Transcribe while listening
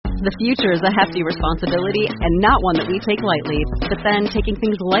The future is a hefty responsibility and not one that we take lightly. But then, taking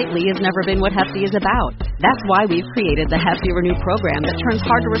things lightly has never been what Hefty is about. That's why we've created the Hefty Renew program that turns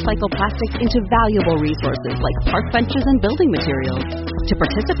hard-to-recycle plastics into valuable resources like park benches and building materials. To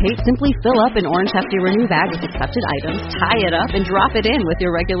participate, simply fill up an orange Hefty Renew bag with accepted items, tie it up, and drop it in with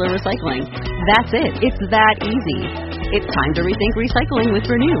your regular recycling. That's it. It's that easy. It's time to rethink recycling with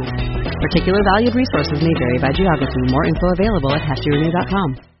Renew. Particular valued resources may vary by geography. More info available at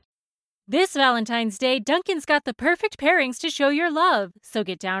heftyrenew.com. This Valentine's Day, Dunkin's got the perfect pairings to show your love. So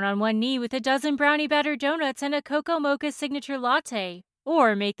get down on one knee with a dozen brownie batter donuts and a cocoa mocha signature latte.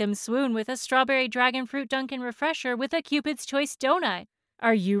 Or make them swoon with a strawberry dragon fruit Dunkin' refresher with a Cupid's Choice donut.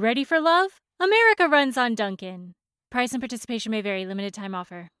 Are you ready for love? America runs on Dunkin'. Price and participation may vary. Limited time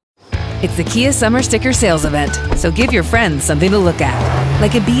offer. It's the Kia Summer Sticker Sales Event, so give your friends something to look at.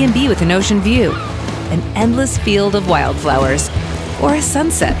 Like a B&B with an ocean view, an endless field of wildflowers, or a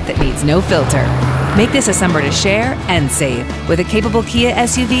sunset that needs no filter. Make this a summer to share and save with a capable Kia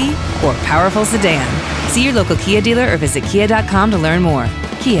SUV or powerful sedan. See your local Kia dealer or visit kia.com to learn more.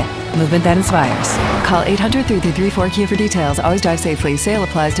 Kia, movement that inspires. Call 800-3334-KIA for details. Always drive safely. Sale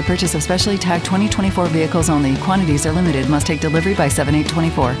applies to purchase of specially tagged 2024 vehicles only. Quantities are limited. Must take delivery by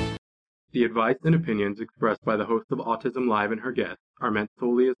 7/8/24. The advice and opinions expressed by the host of Autism Live and her guests are meant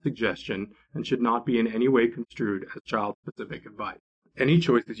solely as suggestion and should not be in any way construed as child-specific advice. Any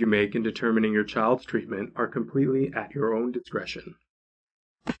choices you make in determining your child's treatment are completely at your own discretion.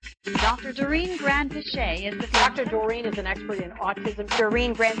 Dr. Doreen Grand-Pichet is the... Dr. Doreen is an expert in autism.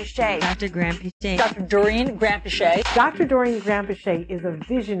 Doreen Grand-Pichet. Dr. Grand-Pichet. Dr. Doreen Grand-Pichet. Dr. Doreen Grand-Pichet is a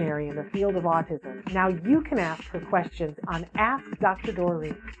visionary in the field of autism. Now you can ask her questions on Ask Dr.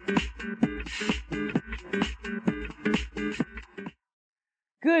 Doreen.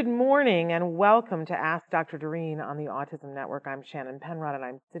 Good morning and welcome to Ask Dr. Doreen on the Autism Network. I'm Shannon Penrod and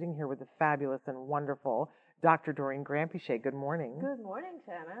I'm sitting here with the fabulous and wonderful Dr. Doreen Grand-Pichet. Good morning. Good morning,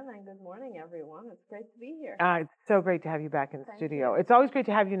 Shannon, and good morning, everyone. It's great to be here. It's so great to have you back in studio. It's always great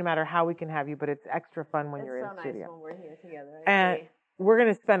to have you no matter how we can have you, but it's extra fun when you're in studio. It's so nice when we're here together. And we're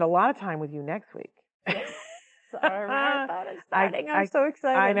going to spend a lot of time with you next week. Yes. Our marathon is starting. I'm so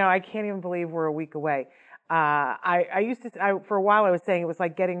excited. I know. I can't even believe we're a week away. For a while I was saying it was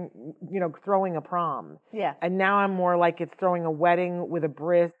like throwing a prom. Yeah. And now I'm more like it's throwing a wedding with a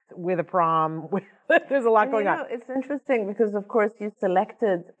bris, with a prom. There's a lot going on. It's interesting because, of course, you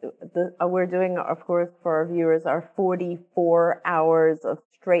selected, we're doing, of course, for our viewers, our 44 hours of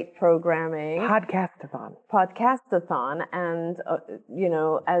straight programming. Podcastathon. And,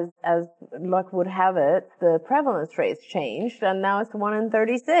 as luck would have it, the prevalence rates changed, and now it's 1 in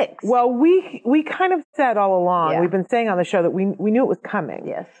 36. Well, we kind of said all along, we've been saying on the show that we knew it was coming.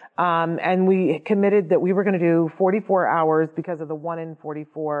 Yes. And we committed that we were going to do 44 hours because of the 1 in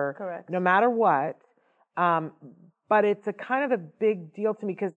 44. Correct. No matter what. But it's a kind of a big deal to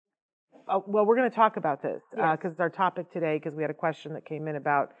me because, we're going to talk about this because it's our topic today because we had a question that came in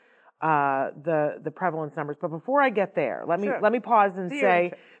about the prevalence numbers. But before I get there, let me pause and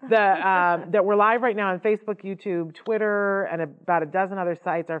say that we're live right now on Facebook, YouTube, Twitter, and about a dozen other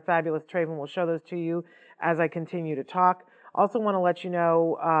sites. Our fabulous Traven will show those to you as I continue to talk. Also want to let you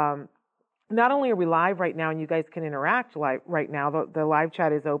know, not only are we live right now and you guys can interact live right now, the live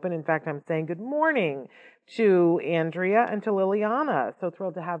chat is open. In fact, I'm saying good morning to Andrea and to Liliana. So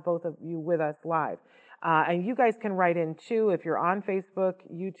thrilled to have both of you with us live. And you guys can write in too. If you're on Facebook,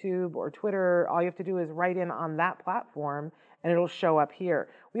 YouTube, or Twitter, all you have to do is write in on that platform and it'll show up here.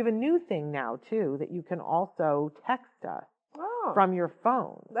 We have a new thing now too that you can also text us from your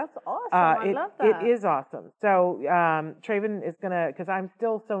phone. That's awesome. I love that. It is awesome. So Traven is going to, because I'm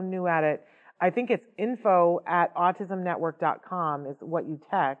still so new at it, I think it's info@autismnetwork.com is what you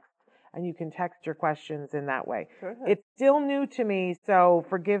text, and you can text your questions in that way. Sure. It's still new to me, so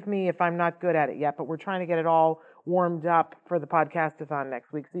forgive me if I'm not good at it yet, but we're trying to get it all warmed up for the podcastathon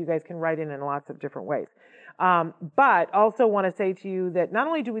next week, so you guys can write in lots of different ways. But also want to say to you that not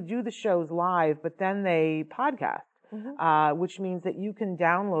only do we do the shows live, but then they podcast, which means that you can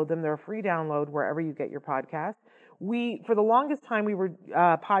download them. They're a free download wherever you get your podcasts. For the longest time, we were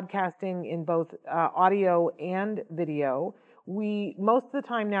podcasting in both audio and video. Most of the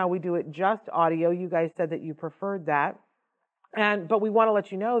time now we do it just audio. You guys said that you preferred that. But we want to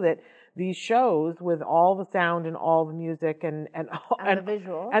let you know that these shows with all the sound and all the music and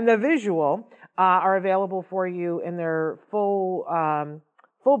the visual are available for you in their full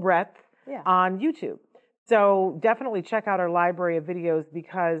breadth on YouTube. So definitely check out our library of videos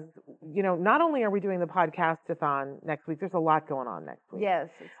because, not only are we doing the podcast-a-thon next week, there's a lot going on next week. Yes,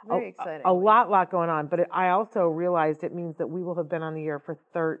 it's very exciting. A lot going on. But I also realized it means that we will have been on the air for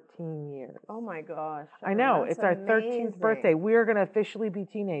 13 years. Oh my gosh. I know. That's it's our amazing. 13th birthday. We are going to officially be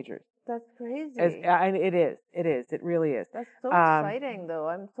teenagers. That's crazy. And it is. It really is. That's so exciting, though.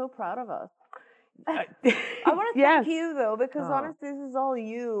 I'm so proud of us. I want to thank you, though, because honestly, this is all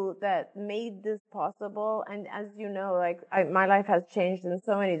you that made this possible. And as you know, my life has changed in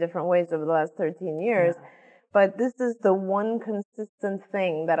so many different ways over the last 13 years. Yeah. But this is the one consistent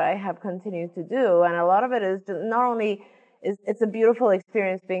thing that I have continued to do. And a lot of it is just not only it's a beautiful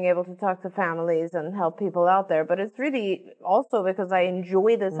experience being able to talk to families and help people out there, but it's really also because I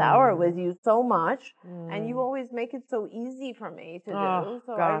enjoy this hour with you so much, and you always make it so easy for me to do.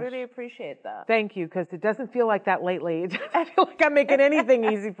 So I really appreciate that. Thank you, because it doesn't feel like that lately. It doesn't feel like I'm making anything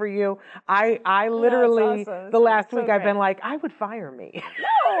easy for you. I literally, the last week I've been like, I would fire me.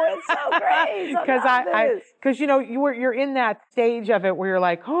 No, it's so great. Because you're in that stage of it where you're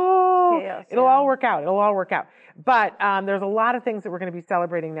like, chaos, it'll all work out. It'll all work out. But there's a lot of things that we're going to be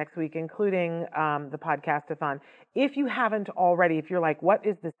celebrating next week, including the podcast-a-thon. If you haven't already, if you're like, what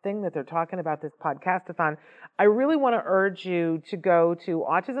is this thing that they're talking about, this podcast-a-thon, I really want to urge you to go to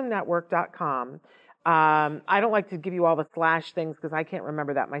autismnetwork.com. I don't like to give you all the slash things because I can't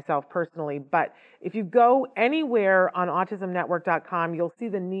remember that myself personally. But if you go anywhere on autismnetwork.com, you'll see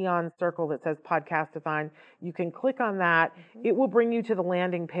the neon circle that says podcast-a-thon. You can click on that. It will bring you to the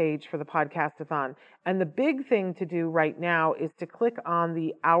landing page for the podcast-a-thon. And the big thing to do right now is to click on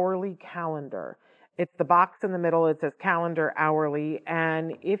the hourly calendar. It's the box in the middle. It says calendar hourly.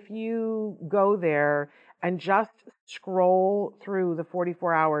 And if you go there and just scroll through the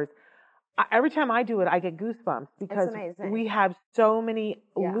 44 hours, every time I do it, I get goosebumps because we have so many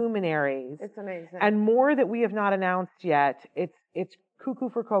luminaries. It's amazing. And more that we have not announced yet. It's cuckoo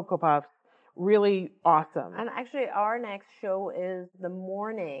for Cocoa Puffs. Really awesome. And actually, our next show is the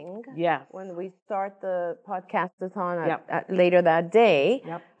morning. Yes. When we start the podcast-a-thon later that day.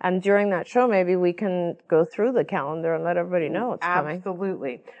 Yep. And during that show, maybe we can go through the calendar and let everybody know it's coming.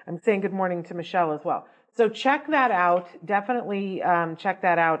 Absolutely. I'm saying good morning to Michelle as well. So check that out. Definitely check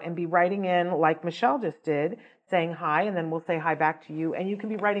that out and be writing in like Michelle just did, saying hi, and then we'll say hi back to you. And you can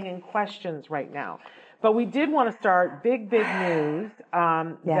be writing in questions right now. But we did want to start big news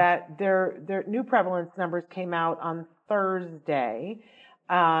that their new prevalence numbers came out on Thursday.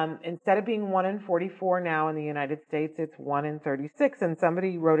 Instead of being 1 in 44 now in the United States, it's 1 in 36. And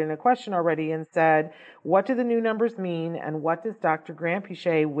somebody wrote in a question already and said, what do the new numbers mean? And what does Dr.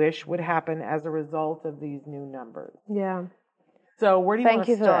 Grant-Pichet wish would happen as a result of these new numbers? Yeah. So where do you want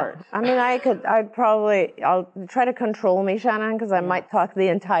to start? I mean, I'll try to control me, Shannon, because I might talk the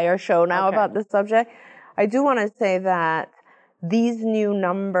entire show now about this subject. I do want to say that these new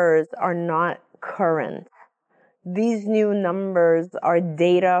numbers are not current. These new numbers are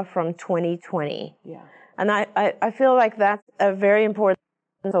data from 2020. Yeah. And I feel like that's a very important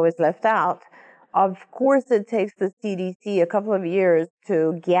thing that's always left out. Of course, it takes the CDC a couple of years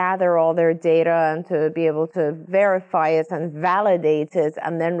to gather all their data and to be able to verify it and validate it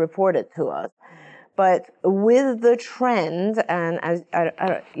and then report it to us. But with the trend, and as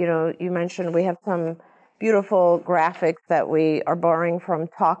you mentioned, we have some beautiful graphics that we are borrowing from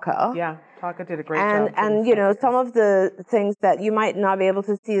Taka. Yeah, Taka did a great job. And some of the things that you might not be able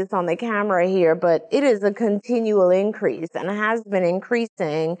to see this on the camera here, but it is a continual increase and has been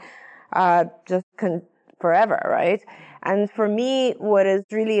increasing forever, right? And for me, what is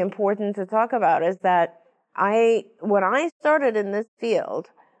really important to talk about is that when I started in this field,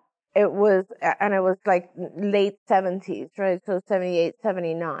 it was like late 70s, right? So 78,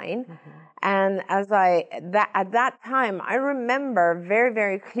 79. Mm-hmm. And at that time, I remember very,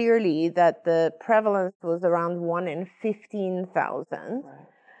 very clearly that the prevalence was around 1 in 15,000. Right.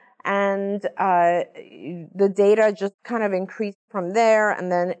 And the data just kind of increased from there.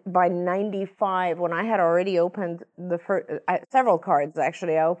 And then by 95, when I had already opened several cards,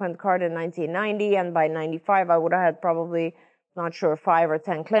 actually, I opened card in 1990, and by 95, I would have had probably, not sure, 5 or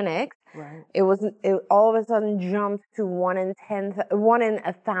 10 clinics. Right. It all of a sudden jumped to 1 in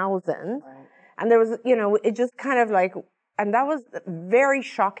 1,000. Right. And there was, it just kind of like, and that was very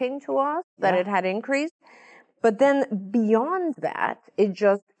shocking to us that it had increased. But then beyond that, it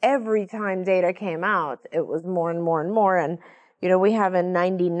just, every time data came out, it was more and more and more. And, we have in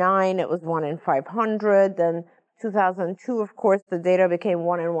 99, it was 1 in 500. Then 2002, of course, the data became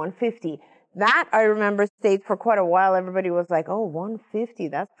 1 in 150. That, I remember, stayed for quite a while. Everybody was like, oh, 150,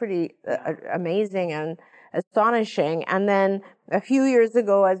 that's pretty amazing and astonishing. And then a few years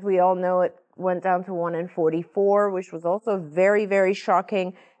ago, as we all know, it went down to 1 in 44, which was also very, very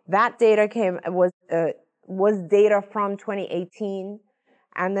shocking. That data was data from 2018.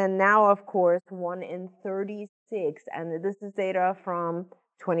 And then now, of course, 1 in 36. And this is data from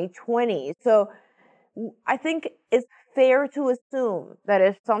 2020. So I think it's fair to assume that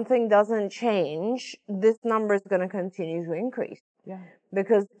if something doesn't change, this number is going to continue to increase. Yeah.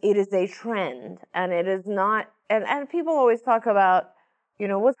 Because it is a trend, and it is not, and people always talk about, you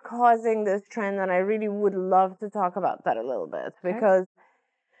know, what's causing this trend, and I really would love to talk about that a little bit, because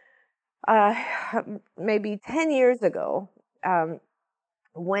maybe 10 years ago,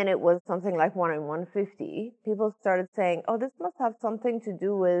 when it was something like 1 in 150, people started saying, oh, this must have something to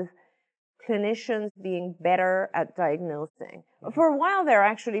do with clinicians being better at diagnosing. For a while there,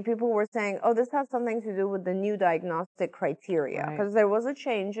 actually, people were saying, oh, this has something to do with the new diagnostic criteria, because there was a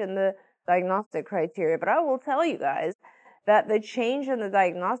change in the diagnostic criteria. But I will tell you guys that the change in the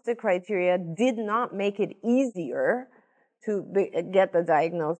diagnostic criteria did not make it easier to get the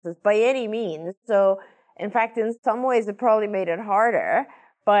diagnosis by any means. So, in fact, in some ways, it probably made it harder.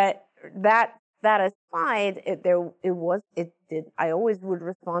 But that aside, I always would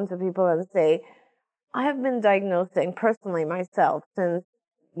respond to people and say, I have been diagnosing personally myself since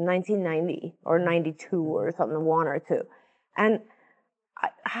 1990 or 92 or something, 1 or 2. And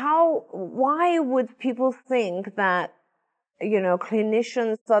why would people think that, you know,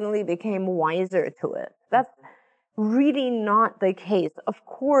 clinicians suddenly became wiser to it? That's really not the case. Of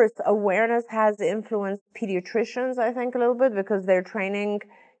course, awareness has influenced pediatricians, I think, a little bit, because their training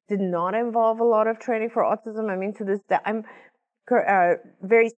did not involve a lot of training for autism. I mean, to this day,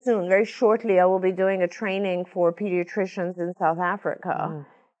 very soon, very shortly, I will be doing a training for pediatricians in South Africa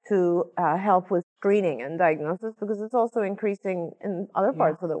to help with screening and diagnosis, because it's also increasing in other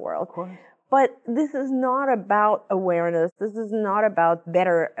parts of the world. Of course. But this is not about awareness. This is not about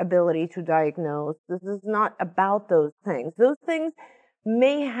better ability to diagnose. This is not about those things. Those things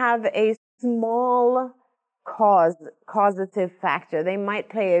may have a small causative factor. They might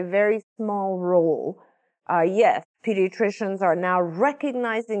play a very small role. Yes, pediatricians are now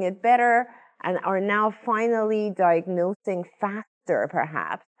recognizing it better and are now finally diagnosing faster,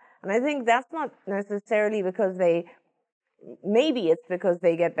 perhaps. And I think that's not necessarily because maybe it's because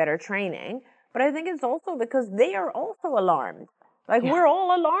they get better training, but I think it's also because they are also alarmed. Like, we're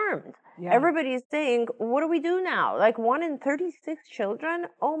all alarmed. Yeah. Everybody's saying, what do we do now? Like, 1 in 36 children?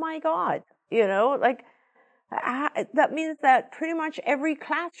 Oh my God. You know, like, that means that pretty much every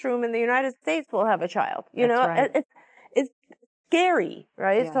classroom in the United States will have a child. You know, right. It's scary,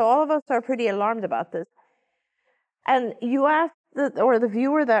 right? Yeah. So all of us are pretty alarmed about this. And you asked the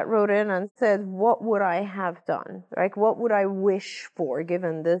viewer that wrote in and said, what would I have done? Like, what would I wish for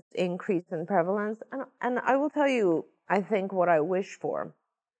given this increase in prevalence? And I will tell you, I think what I wish for.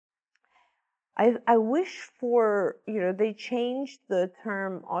 I wish for, you know, they changed the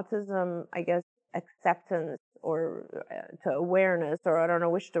term autism, I guess, acceptance or to awareness, or I don't know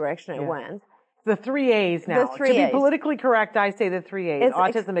which direction it went. The 3 A's now. The 3 A's. To be politically correct, I say the 3 A's.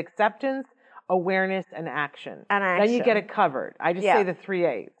 Autism acceptance, awareness, and action. Then you get it covered. I just say the 3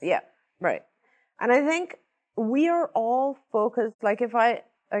 A's. Yeah, right. And I think we are all focused,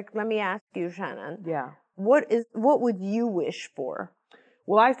 let me ask you, Shannon. Yeah. What would you wish for?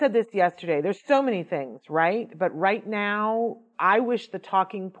 Well, I said this yesterday. There's so many things, right? But right now, I wish the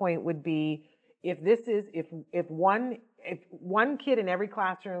talking point would be, if one kid in every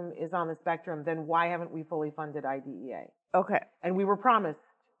classroom is on the spectrum, then why haven't we fully funded IDEA? Okay. And we were promised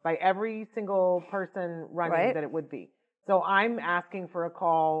by every single person running that it would be. So I'm asking for a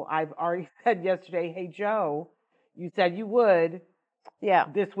call. I've already said yesterday, hey, Joe, you said you would. Yeah.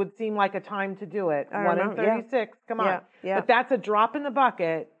 This would seem like a time to do it. 1 in 36. Come on. Yeah. But that's a drop in the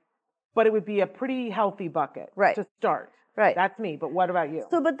bucket, but it would be a pretty healthy bucket to start. Right. That's me. But what about you?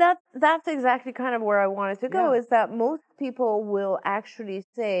 So, but that's exactly kind of where I wanted to go, is that most people will actually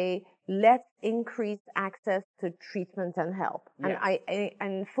say, let's increase access to treatment and help. Yeah.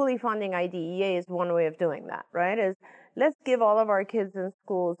 And fully funding IDEA is one way of doing that, right? Is let's give all of our kids in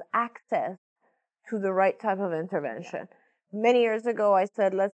schools access to the right type of intervention. Yeah. Many years ago, I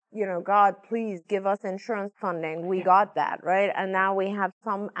said, God, please give us insurance funding. We got that, right? And now we have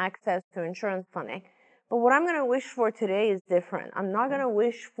some access to insurance funding. But what I'm going to wish for today is different. I'm not going to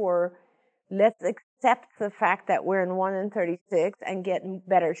wish for, let's accept the fact that we're in 1 in 36 and get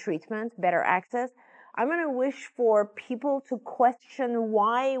better treatment, better access. I'm going to wish for people to question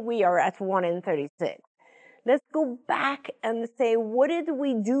why we are at 1 in 36. Let's go back and say, what did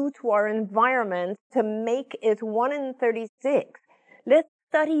we do to our environment to make it 1 in 36? Let's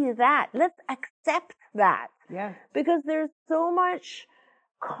study that. Let's accept that. Yes. Because there's so much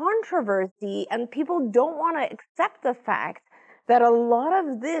controversy, and people don't want to accept the fact that a lot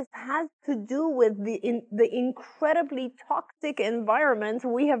of this has to do with the incredibly toxic environment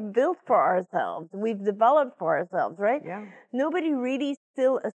we have built for ourselves, we've developed for ourselves, right? Yeah. Nobody really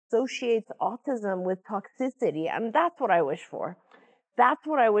still associates autism with toxicity, and that's what I wish for. That's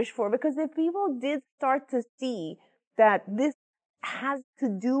what I wish for, because if people did start to see that this has to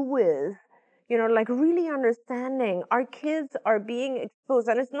do with, like really understanding our kids are being exposed,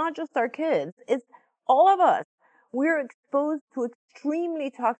 and it's not just our kids, it's all of us. We're exposed to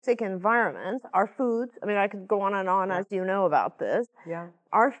extremely toxic environments. Our foods, I mean, I could go on and on, as you know about this. Yeah.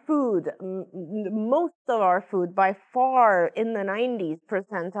 Our food, most of our food, by far in the 90s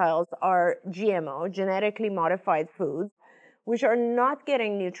percentiles, are GMO, genetically modified foods, which are not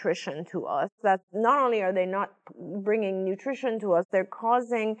getting nutrition to us. That not only are they not bringing nutrition to us, they're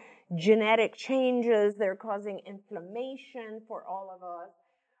causing genetic changes, they're causing inflammation for all of us.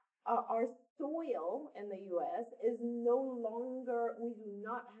 Our soil in the U.S. is no longer, we do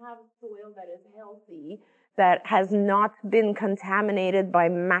not have soil that is healthy, that has not been contaminated by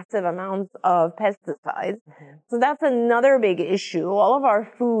massive amounts of pesticides. Mm-hmm. So that's another big issue. All of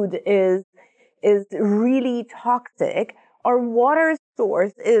our food is really toxic. Our water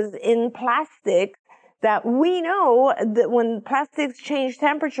source is in plastics that we know that when plastics change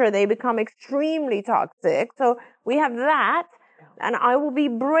temperature, they become extremely toxic. So we have that. And I will be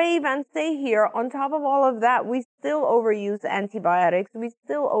brave and say here, on top of all of that, we still overuse antibiotics. We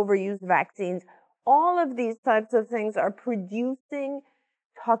still overuse vaccines. All of these types of things are producing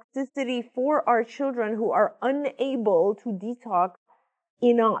toxicity for our children who are unable to detox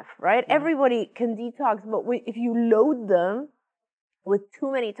enough, right? Yeah. Everybody can detox, but if you load them with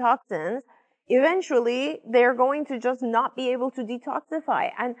too many toxins, eventually they're going to just not be able to detoxify.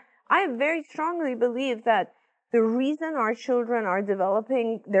 And I very strongly believe that the reason our children are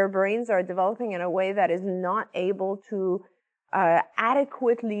developing, their brains are developing in a way that is not able to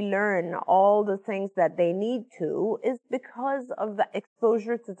adequately learn all the things that they need to is because of the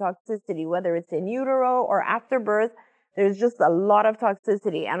exposure to toxicity, whether it's in utero or after birth. There's just a lot of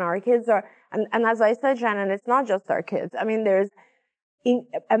toxicity, and our kids are, and as I said, Shannon, it's not just our kids. I mean, there's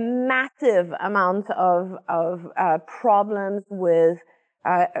a massive amount of problems with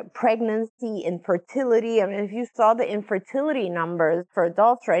pregnancy, infertility. I mean, if you saw the infertility numbers for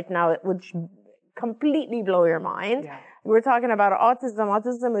adults right now, it would completely blow your mind. Yeah. We're talking about autism.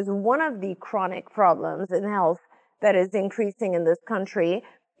 Autism is one of the chronic problems in health that is increasing in this country.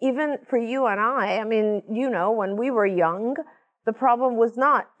 Even for you and I mean, when we were young, the problem was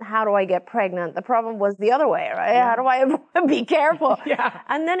not how do I get pregnant? The problem was the other way, right? Yeah. How do I be careful? Yeah.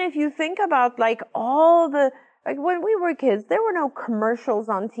 And then if you think about when we were kids, there were no commercials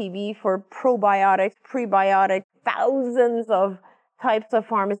on TV for probiotics, prebiotics, thousands of types of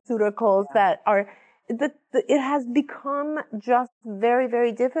pharmaceuticals that are, it has become just very,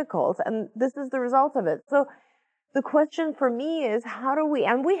 very difficult. And this is the result of it. So the question for me is, how do we,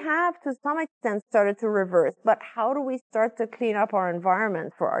 and we have to some extent started to reverse, but how do we start to clean up our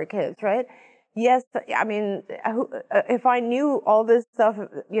environment for our kids, right? Yes, I mean, if I knew all this stuff,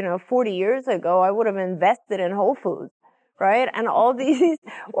 40 years ago, I would have invested in Whole Foods, right? And all these,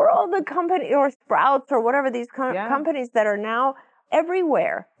 or all the company, or Sprouts, or whatever these companies that are now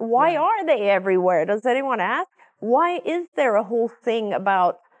everywhere. Why are they everywhere? Does anyone ask? Why is there a whole thing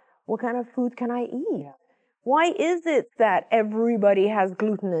about what kind of food can I eat? Yeah. Why is it that everybody has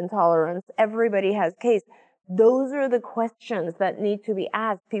gluten intolerance? Everybody has case. Those are the questions that need to be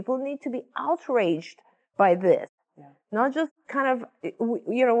asked. People need to be outraged by this. Yeah. Not just kind of,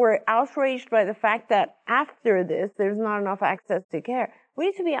 we're outraged by the fact that after this, there's not enough access to care. We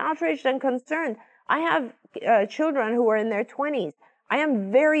need to be outraged and concerned. I have children who are in their 20s. I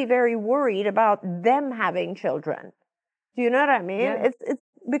am very, very worried about them having children. Do you know what I mean? Yeah. It's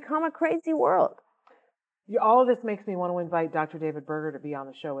become a crazy world. All of this makes me want to invite Dr. David Berger to be on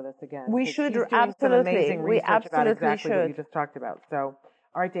the show with us again. We should, he's doing absolutely. Some amazing research about exactly should. What you just talked about. So,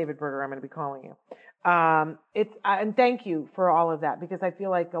 all right, David Berger, I'm going to be calling you. And thank you for all of that, because I feel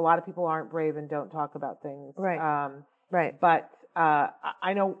like a lot of people aren't brave and don't talk about things. Right. Right. But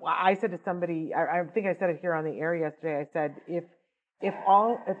I know I said to somebody, I think I said it here on the air yesterday. I said if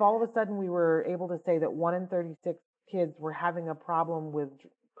all of a sudden we were able to say that 1 in 36 kids were having a problem with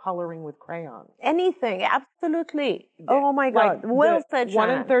coloring with crayons. Anything, absolutely. Oh my God. Well said, 1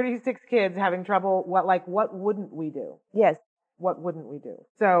 in 36 kids having trouble. What wouldn't we do? Yes. what wouldn't we do?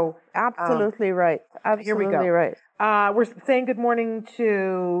 So absolutely right. Absolutely here we go. Right. We're saying good morning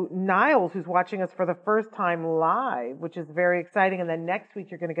to Niles, who's watching us for the first time live, which is very exciting. And then next week,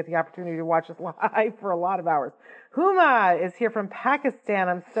 you're going to get the opportunity to watch us live for a lot of hours. Huma is here from Pakistan.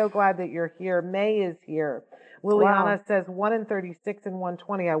 I'm so glad that you're here. May is here. Liliana says 1 in 36 and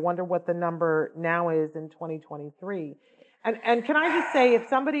 120. I wonder what the number now is in 2023. And can I just say, if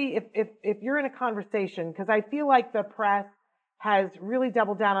somebody, if you're in a conversation, because I feel like the press has really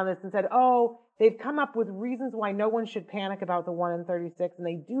doubled down on this and said, oh, they've come up with reasons why no one should panic about the 1 in 36, and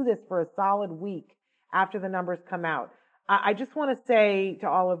they do this for a solid week after the numbers come out. I just want to say to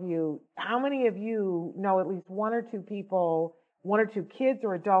all of you, how many of you know at least one or two people, one or two kids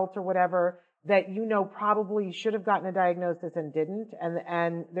or adults or whatever, that you know probably should have gotten a diagnosis and didn't,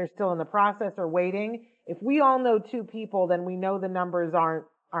 and they're still in the process or waiting? If we all know two people, then we know the numbers aren't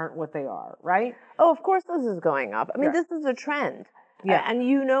what they are, right? Oh, of course this is going up. I mean, this is a trend. Yeah. And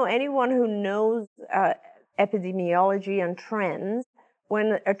anyone who knows epidemiology and trends,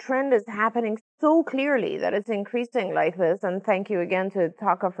 when a trend is happening so clearly that it's increasing like this, and thank you again to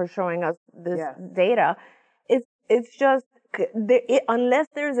Taka for showing us this data, it's just, unless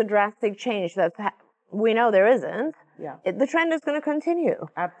there's a drastic change we know there isn't, the trend is going to continue.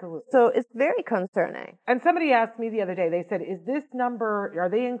 Absolutely. So it's very concerning. And somebody asked me the other day, they said, is this number, are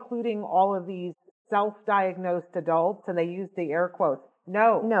they including all of these self-diagnosed adults? And they used the air quotes.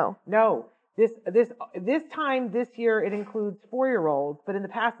 No. This time, this year, it includes 4-year-olds, but in the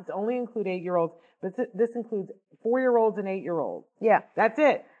past, it's only included 8-year-olds, but this includes 4-year-olds and 8-year-olds. Yeah. That's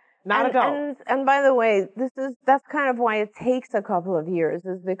it. Not adults. And by the way, that's kind of why it takes a couple of years,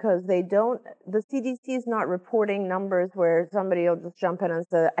 is because the CDC is not reporting numbers where somebody will just jump in and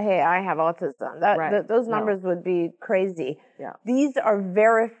say, hey, I have autism. Those numbers would be crazy. Yeah. These are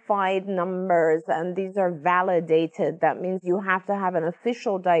verified numbers and these are validated. That means you have to have an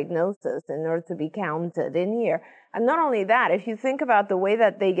official diagnosis in order to be counted in here. And not only that, if you think about the way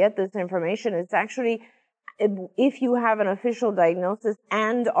that they get this information, it's actually, if you have an official diagnosis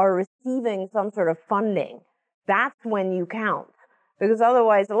and are receiving some sort of funding, that's when you count. Because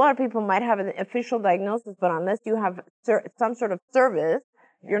otherwise, a lot of people might have an official diagnosis, but unless you have some sort of service,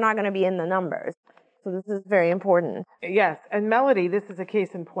 you're not going to be in the numbers. So this is very important. Yes. And Melody, this is a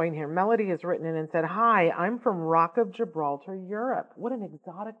case in point here. Melody has written in and said, hi, I'm from Rock of Gibraltar, Europe. What an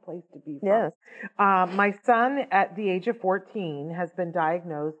exotic place to be from. Yes. My son, at the age of 14, has been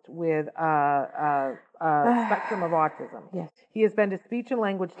diagnosed with spectrum of autism. Yes. He has been to speech and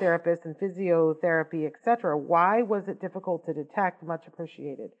language therapists and physiotherapy, etc. Why was it difficult to detect? Much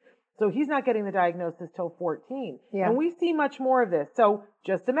appreciated. So he's not getting the diagnosis till 14. Yeah. And we see much more of this. So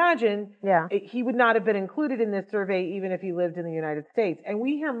just imagine he would not have been included in this survey even if he lived in the United States. And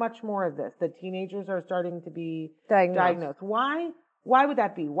we hear much more of this, that teenagers are starting to be diagnosed. Why would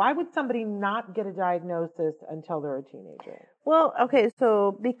that be? Why would somebody not get a diagnosis until they're a teenager? Well, okay,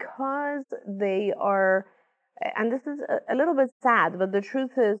 so because they are, and this is a little bit sad, but the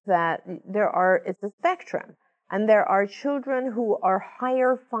truth is that it's a spectrum. And there are children who are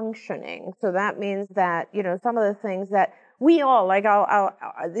higher functioning. So that means that, some of the things that we all, like all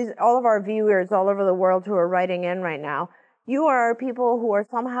of our viewers all over the world who are writing in right now, you are people who are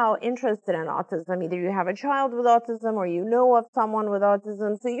somehow interested in autism. Either you have a child with autism or you know of someone with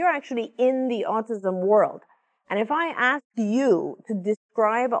autism. So you're actually in the autism world. And if I ask you to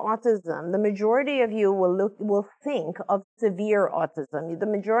describe autism, the majority of you will think of severe autism. The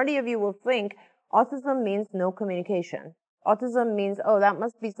majority of you will think autism means no communication. Autism means, that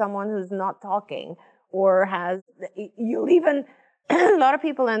must be someone who's not talking or you'll even, a lot of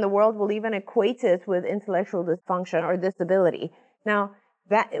people in the world will even equate it with intellectual dysfunction or disability. Now,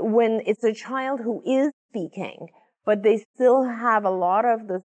 that when it's a child who is speaking, but they still have a lot of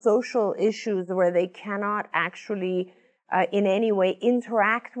the social issues where they cannot actually, in any way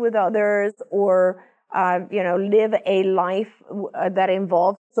interact with others or live a life that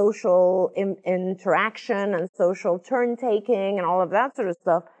involves social interaction and social turn-taking and all of that sort of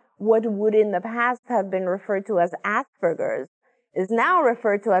stuff. What would in the past have been referred to as Asperger's is now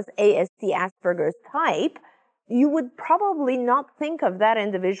referred to as ASD, Asperger's type. You would probably not think of that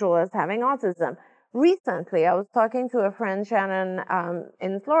individual as having autism. Recently, I was talking to a friend, Shannon,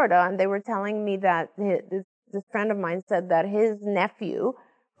 in Florida, and they were telling me that this friend of mine said that his nephew,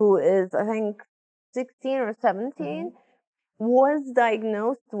 who is, I think, 16 or 17, was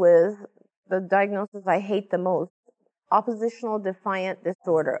diagnosed with the diagnosis I hate the most, oppositional defiant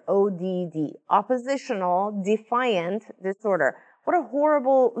disorder, ODD, oppositional defiant disorder. What a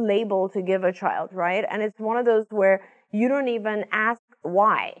horrible label to give a child, right? And it's one of those where you don't even ask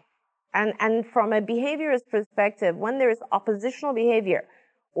why. And from a behaviorist perspective, when there is oppositional behavior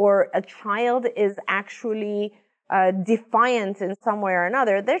or a child is actually defiant in some way or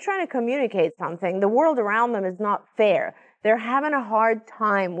another, they're trying to communicate something. The world around them is not fair. They're having a hard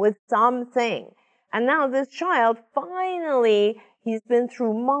time with something. And now this child, finally, he's been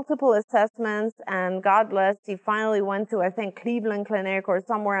through multiple assessments, and God bless, he finally went to, I think, Cleveland Clinic or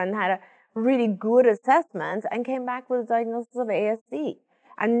somewhere and had a really good assessment and came back with a diagnosis of ASD.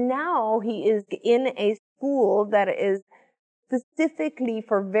 And now he is in a school that is specifically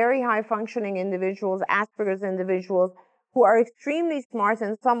for very high functioning individuals, Asperger's individuals, who are extremely smart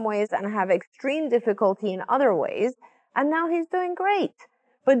in some ways and have extreme difficulty in other ways. And now he's doing great.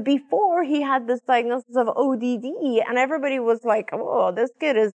 But before, he had this diagnosis of ODD, and everybody was like, oh, this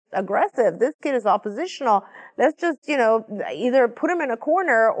kid is aggressive. This kid is oppositional. Let's just, either put him in a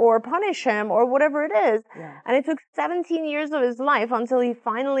corner or punish him or whatever it is. Yeah. And it took 17 years of his life until he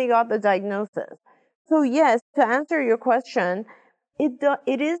finally got the diagnosis. So yes, to answer your question,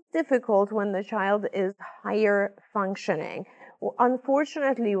 it is difficult when the child is higher functioning. Well,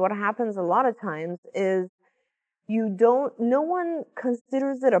 unfortunately, what happens a lot of times is no one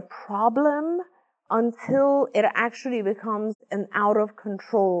considers it a problem until it actually becomes an out of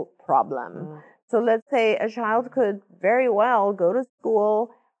control problem. Mm. So let's say a child could very well go to school,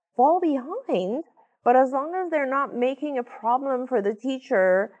 fall behind, but as long as they're not making a problem for the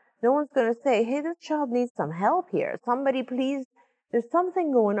teacher, no one's going to say, hey, this child needs some help here. Somebody please, there's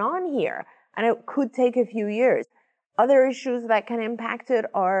something going on here. And it could take a few years. Other issues that can impact it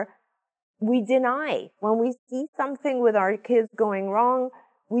are we deny. When we see something with our kids going wrong,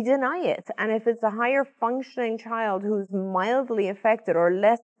 we deny it. And if it's a higher functioning child who's mildly affected or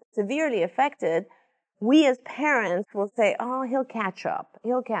less severely affected, we as parents will say, oh, he'll catch up.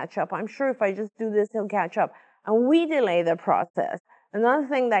 He'll catch up. I'm sure if I just do this, he'll catch up. And we delay the process. Another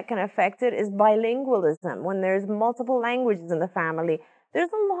thing that can affect it is bilingualism. When there's multiple languages in the family, there's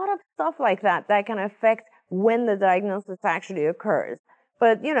a lot of stuff like that can affect when the diagnosis actually occurs.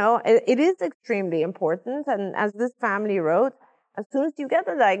 But, it is extremely important. And as this family wrote, as soon as you get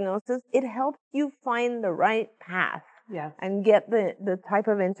the diagnosis, it helps you find the right path. Yes. And get the type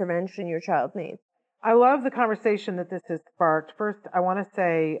of intervention your child needs. I love the conversation that this has sparked. First, I want to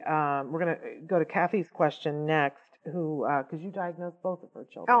say we're going to go to Kathy's question next, because you diagnosed both of her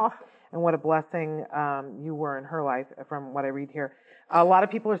children. Oh. And what a blessing you were in her life, from what I read here. A lot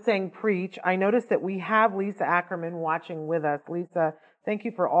of people are saying preach. I noticed that we have Lisa Ackerman watching with us. Lisa, thank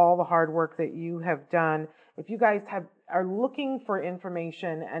you for all the hard work that you have done. If you guys are looking for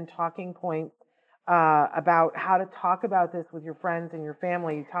information and talking points about how to talk about this with your friends and your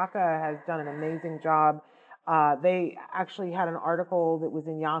family, Taka has done an amazing job. They actually had an article that was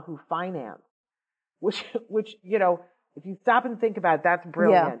in Yahoo Finance, which if you stop and think about it, that's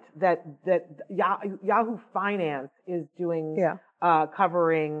brilliant. Yeah. That Yahoo Finance is doing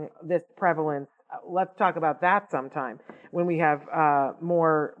covering this prevalence. Let's talk about that sometime when we have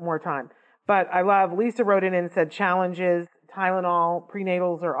more time. But I love, Lisa wrote in and said challenges, Tylenol,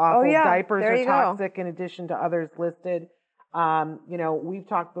 prenatals are awful, diapers are toxic in addition to others listed. We've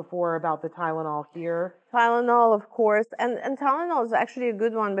talked before about the Tylenol here. Tylenol, of course, and Tylenol is actually a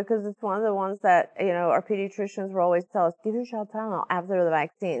good one because it's one of the ones that, our pediatricians will always tell us, give your child Tylenol after the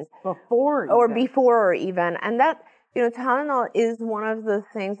vaccines. Before even. And that, Tylenol is one of the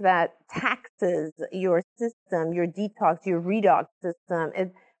things that taxes your system, your detox, your redox system.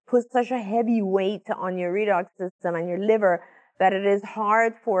 It puts such a heavy weight on your redox system and your liver that it is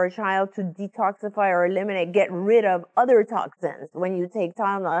hard for a child to detoxify or get rid of other toxins when you take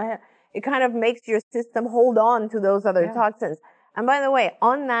Tylenol. It kind of makes your system hold on to those other toxins. And by the way,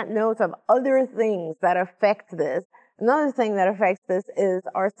 on that note of other things that affect this, another thing that affects this is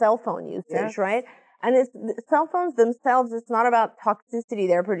our cell phone usage, right? And cell phones themselves, it's not about toxicity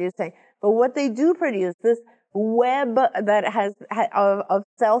they're producing, but what they do produce, this web that has of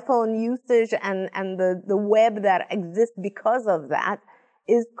cell phone usage and the web that exists because of that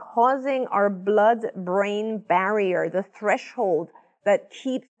is causing our blood-brain barrier, the threshold that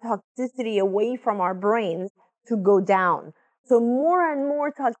keeps toxicity away from our brains, to go down. So more and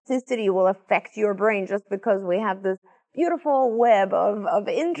more toxicity will affect your brain just because we have this beautiful web of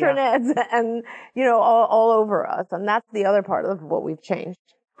internet and, all over us. And that's the other part of what we've changed.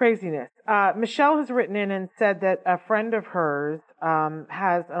 Craziness. Michelle has written in and said that a friend of hers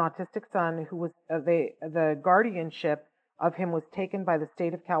has an autistic son who was the guardianship of him was taken by the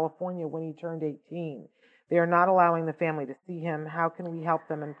state of California when he turned 18. They are not allowing the family to see him. How can we help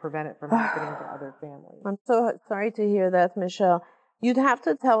them and prevent it from happening to other families? I'm so sorry to hear that, Michelle. You'd have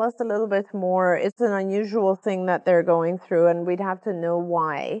to tell us a little bit more. It's an unusual thing that they're going through, and we'd have to know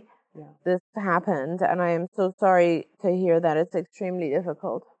why. this happened, and I am so sorry to hear that. It's extremely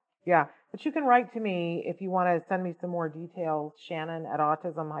difficult. Yeah, but you can write to me if you want to send me some more details, Shannon at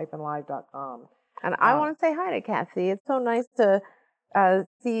autism-live.com. And I want to say hi to Kathy. It's so nice to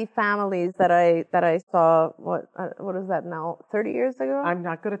see families that I saw. What is that now? 30 years ago? I'm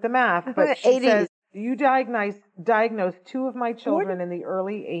not good at the math, but she 80s. says you diagnosed two of my children in the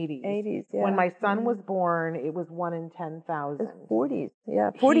early 80s. 80s, yeah. When my son was born, it was 1 in 10,000. It's 40s,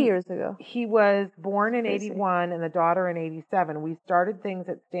 yeah, 40 years ago. He was born in 81 and the daughter in 87. We started things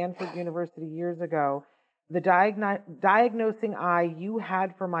at Stanford University years ago. The diagnosing eye you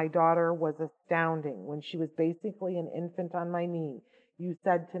had for my daughter was astounding. When she was basically an infant on my knee, you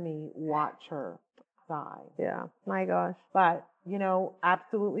said to me, watch her. Sigh. Yeah, my gosh. But,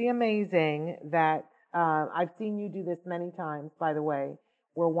 absolutely amazing that I've seen you do this many times, by the way,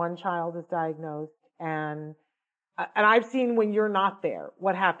 where one child is diagnosed and I've seen when you're not there,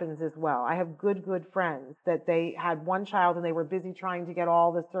 what happens as well. I have good friends that they had one child and they were busy trying to get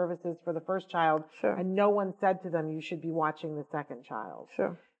all the services for the first child. Sure. And no one said to them, you should be watching the second child.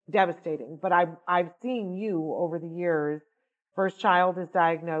 Sure. Devastating. But I've seen you over the years, first child is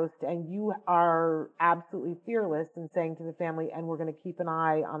diagnosed and you are absolutely fearless in saying to the family, and we're going to keep an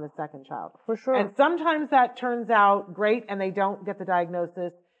eye on the second child. For sure. And sometimes that turns out great and they don't get the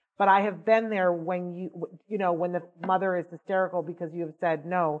diagnosis. But I have been there when when the mother is hysterical because you have said,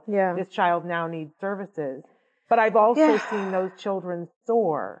 no, this child now needs services. But I've also seen those children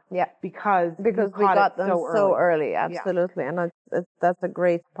soar. Yeah. Because we got them so early. Absolutely. Yeah. And that's a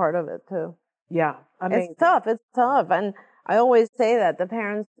great part of it too. Yeah. Amazing. It's tough. And I always say that the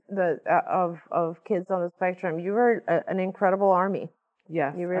parents of kids on the spectrum, you are an incredible army.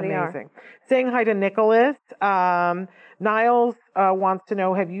 Yes, you really amazing. are. Saying hi to Nicholas. Niles wants to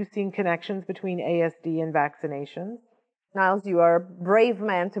know, have you seen connections between ASD and vaccinations? Niles, you are a brave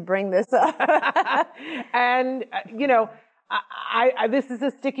man to bring this up. And, this is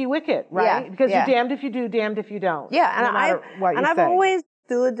a sticky wicket, right? Yeah, because you're damned if you do, damned if you don't. Yeah, and no matter what you I've say. always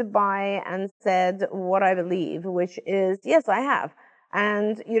stood by and said what I believe, which is, yes, I have.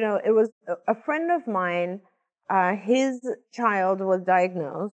 And, it was a friend of mine, his child was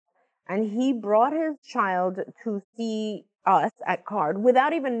diagnosed, and he brought his child to see us at CARD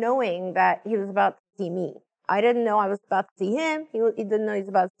without even knowing that he was about to see me. I didn't know I was about to see him. He didn't know he was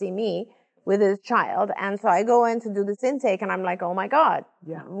about to see me with his child. And so I go in to do this intake, and I'm like, oh my God,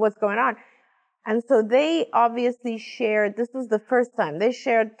 what's going on? And so they obviously shared, this was the first time, they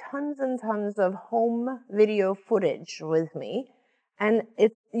shared tons and tons of home video footage with me. And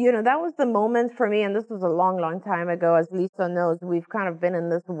it's, that was the moment for me, and this was a long, long time ago. As Lisa knows, we've kind of been in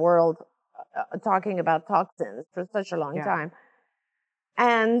this world talking about toxins for such a long time.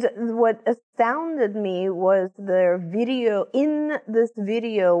 And what astounded me was their video, in this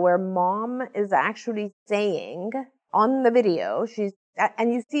video where mom is actually saying on the video,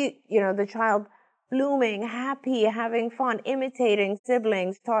 and you see, the child blooming, happy, having fun, imitating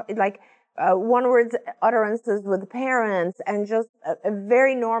siblings, one-word utterances with parents, and just a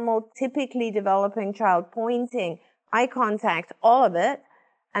very normal, typically developing child, pointing, eye contact, all of it.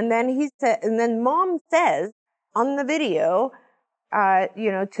 And then mom says on the video,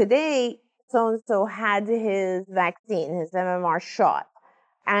 today so-and-so had his vaccine, his MMR shot.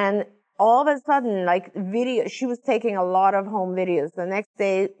 And all of a sudden, she was taking a lot of home videos. The next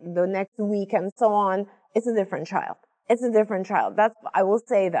day, the next week, and so on. It's a different child. It's a different child. I will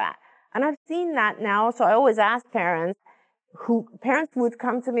say that. And I've seen that now, so I always ask parents would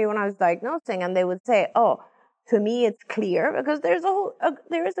come to me when I was diagnosing, and they would say, oh, to me it's clear, because there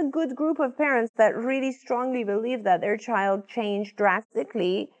is a good group of parents that really strongly believe that their child changed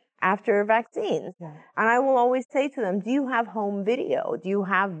drastically after vaccines. Yeah. And I will always say to them, do you have home video? Do you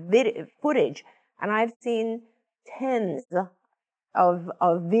have footage? And I've seen tens of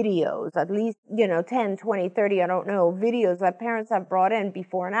videos, at least, 10, 20, 30, I don't know, videos that parents have brought in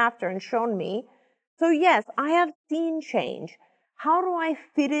before and after and shown me. So yes, I have seen change. How do I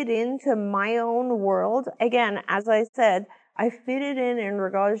fit it into my own world? Again, as I said, I fit it in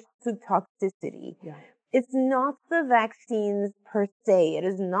regards to toxicity. Yeah. It's not the vaccines per se. It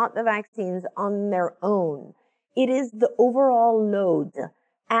is not the vaccines on their own. It is the overall load.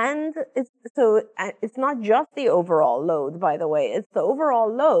 And it's not just the overall load, by the way. It's the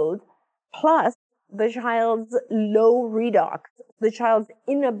overall load plus the child's low redox, the child's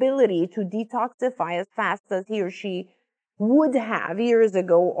inability to detoxify as fast as he or she would have years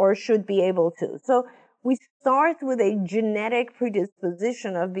ago or should be able to. So we start with a genetic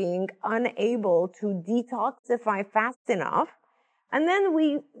predisposition of being unable to detoxify fast enough, and then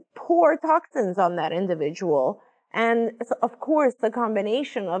we pour toxins on that individual. And so of course, the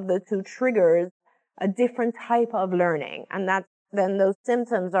combination of the two triggers a different type of learning. And then those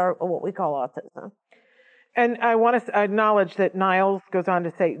symptoms are what we call autism. And I want to acknowledge that Niles goes on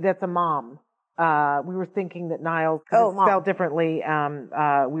to say that's a mom. We were thinking that Niles, because it's spelled differently,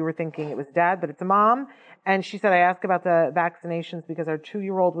 we were thinking it was dad, but it's a mom. And she said, I asked about the vaccinations because our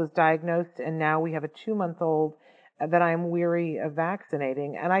 2-year-old was diagnosed, and now we have a 2-month-old that I am weary of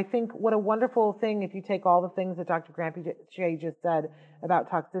vaccinating. And I think what a wonderful thing, if you take all the things that Dr. Granpeesheh just said about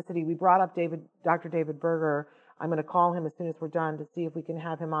toxicity. We brought up Dr. David Berger. I'm going to call him as soon as we're done to see if we can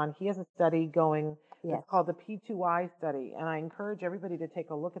have him on. He has a study going. Yes. It's called the P2I study, and I encourage everybody to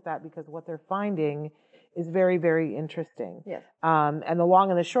take a look at that because what they're finding is very, very interesting. Yes. And the long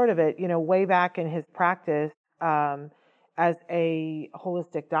and the short of it, way back in his practice as a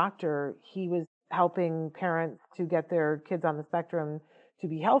holistic doctor, he was helping parents to get their kids on the spectrum to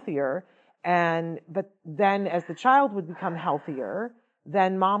be healthier. But then as the child would become healthier,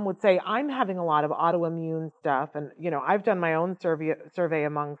 then mom would say, I'm having a lot of autoimmune stuff. And, I've done my own survey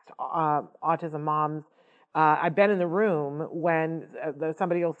amongst autism moms. I've been in the room when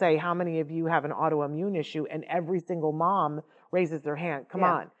somebody will say, how many of you have an autoimmune issue? And every single mom raises their hand. Come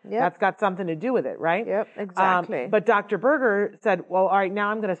on. Yep. That's got something to do with it, right? Yep, exactly. But Dr. Berger said, well, all right, now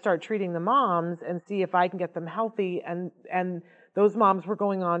I'm going to start treating the moms and see if I can get them healthy. And those moms were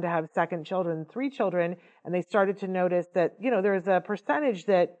going on to have second children, 3 children, and they started to notice that, there's a percentage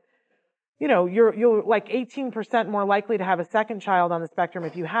that, you're like 18% more likely to have a second child on the spectrum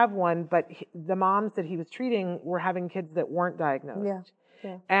if you have one, but the moms that he was treating were having kids that weren't diagnosed.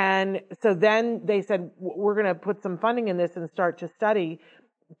 Yeah. And so then they said, we're going to put some funding in this and start to study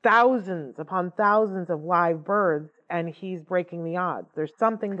thousands upon thousands of live births, and he's breaking the odds. There's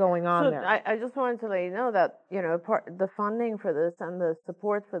something going on there. I just wanted to let you know that, the funding for this and the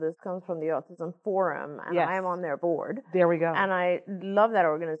support for this comes from the Autism Forum, and Yes. I am on their board. There we go. And I love that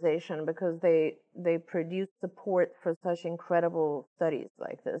organization because they produce support for such incredible studies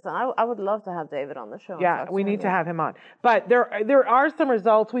like this. And I would love to have David on the show. Yeah, we need to have him on. But there are some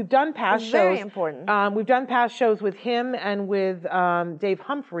results. We've done past shows. Very important. We've done past shows with him and with Dave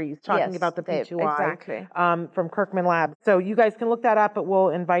Humphreys talking about the P2I exactly. From Kirkman Labs. So you guys can look that up, but we'll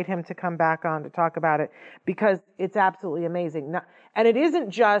invite him to come back on to talk about it because it's absolutely amazing. And it isn't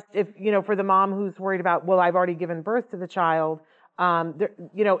just for the mom who's worried about, well, I've already given birth to the child.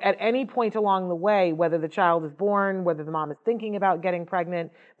 At any point along the way, whether the child is born, whether the mom is thinking about getting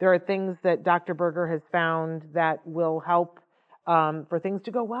pregnant, there are things that Dr. Berger has found that will help for things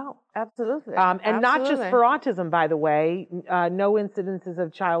to go well. Absolutely. And not just for autism, by the way. No incidences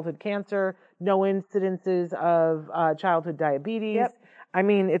of childhood cancer, no incidences of childhood diabetes. Yep. I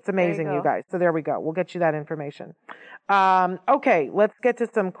mean, it's amazing, you guys. So there we go. We'll get you that information. Okay, let's get to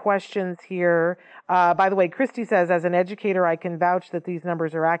some questions here. By the way, Christy says, as an educator, I can vouch that these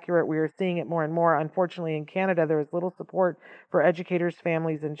numbers are accurate. We are seeing it more and more. Unfortunately, in Canada, there is little support for educators,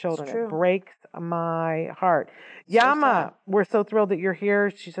 families, and children. It breaks my heart. Yama, we're so thrilled that you're here.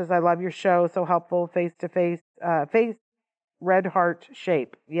 She says, I love your show. So helpful, face-to-face, red heart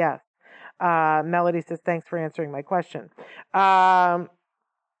shape. Yes. Melody says, thanks for answering my question.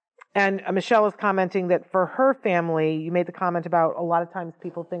 And Michelle is commenting that for her family, you made the comment about a lot of times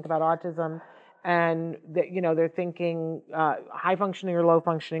people think about autism and that, they're thinking high functioning or low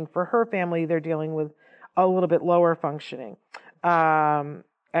functioning. For her family, they're dealing with a little bit lower functioning. And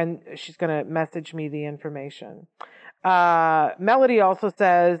she's going to message me the information. Melody also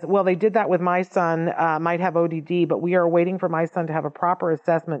says, well, they did that with my son, might have ODD, but we are waiting for my son to have a proper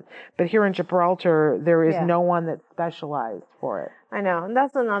assessment. But here in Gibraltar, there is no one that's specialized for it. I know. And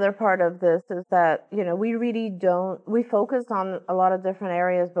that's another part of this is that, we focus on a lot of different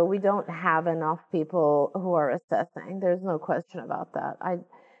areas, but we don't have enough people who are assessing. There's no question about that. I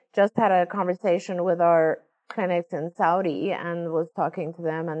just had a conversation with our clinics in Saudi and was talking to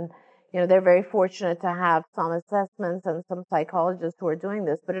them, and they're very fortunate to have some assessments and some psychologists who are doing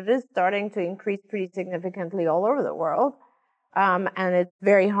this, but it is starting to increase pretty significantly all over the world. And it's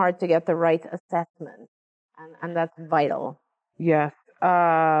very hard to get the right assessment. And that's vital. Yes.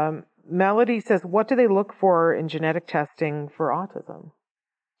 Melody says, what do they look for in genetic testing for autism?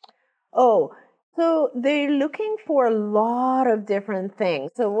 Oh, so they're looking for a lot of different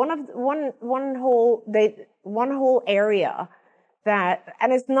things. So one whole area that,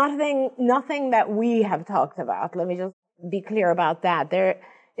 and it's nothing that we have talked about. Let me just be clear about that. It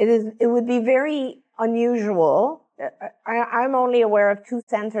would be very unusual. I'm only aware of 2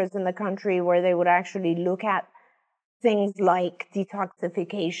 centers in the country where they would actually look at things like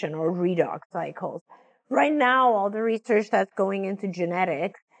detoxification or redox cycles. Right now, all the research that's going into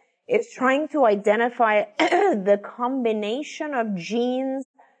genetics It's trying to identify the combination of genes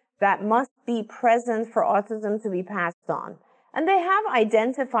that must be present for autism to be passed on. And they have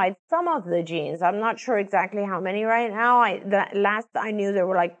identified some of the genes. I'm not sure exactly how many right now. The last I knew, there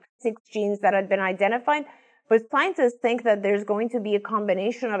were like 6 genes that had been identified. But scientists think that there's going to be a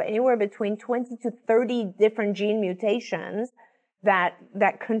combination of anywhere between 20 to 30 different gene mutations that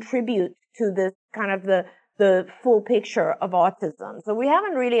contribute to this kind of the full picture of autism. So we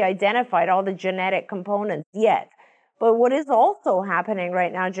haven't really identified all the genetic components yet. But what is also happening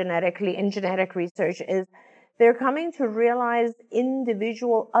right now genetically in genetic research is they're coming to realize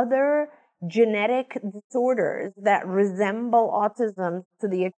individual other genetic disorders that resemble autism to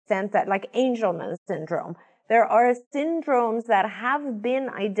the extent that, like Angelman syndrome, there are syndromes that have been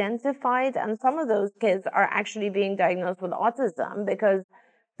identified, and some of those kids are actually being diagnosed with autism because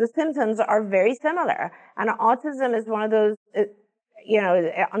the symptoms are very similar. And autism is one of those,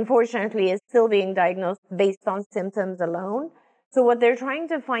 unfortunately, is still being diagnosed based on symptoms alone. So what they're trying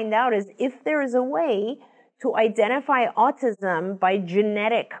to find out is if there is a way to identify autism by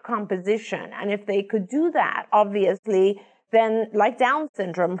genetic composition. And if they could do that, obviously, then like Down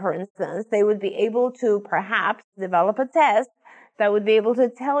syndrome, for instance, they would be able to perhaps develop a test that would be able to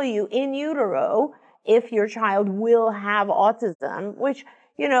tell you in utero if your child will have autism, which,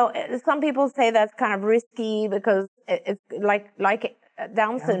 some people say that's kind of risky because it's like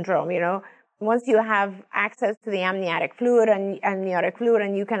Down syndrome, once you have access to the amniotic fluid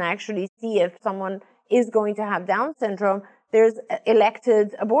and you can actually see if someone is going to have Down syndrome, there's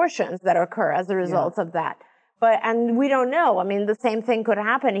elected abortions that occur as a result of that. And we don't know. I mean, the same thing could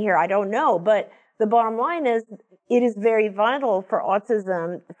happen here. I don't know. But the bottom line is it is very vital for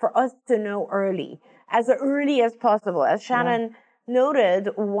autism for us to know as early as possible. As Shannon noted,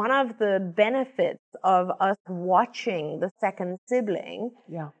 one of the benefits of us watching the second sibling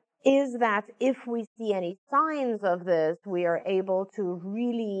is that if we see any signs of this, we are able to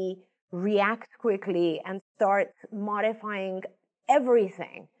really react quickly and start modifying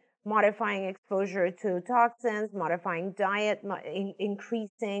everything. Modifying exposure to toxins, modifying diet,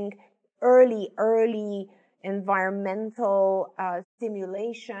 increasing early environmental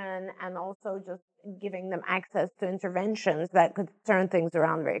stimulation, and also just giving them access to interventions that could turn things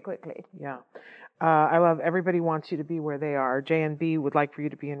around very quickly. Yeah. I love everybody wants you to be where they are. J&B would like for you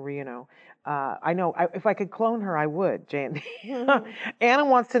to be in Reno. I know if I could clone her, I would, J&B. Anna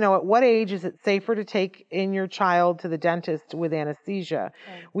wants to know, at what age is it safer to take in your child to the dentist with anesthesia?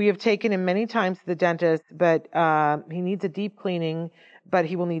 Okay. We have taken him many times to the dentist, but he needs a deep cleaning, but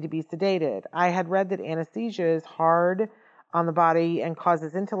he will need to be sedated. I had read that anesthesia is hard on the body and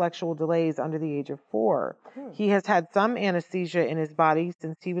causes intellectual delays under the age of 4. He has had some anesthesia in his body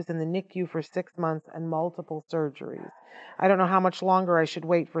since he was in the NICU for 6 months and multiple surgeries. I don't know how much longer I should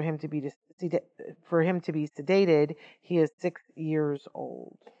wait for him to be sedated. He is 6 years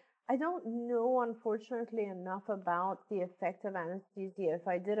old. I don't know, unfortunately, enough about the effect of anesthesia. If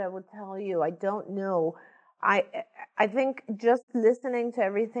I did, I would tell you. I don't know. I think just listening to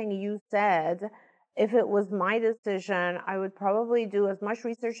everything you said, if it was my decision, I would probably do as much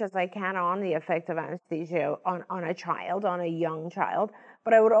research as I can on the effect of anesthesia on a child, on a young child.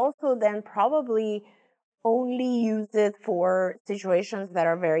 But I would also then probably only use it for situations that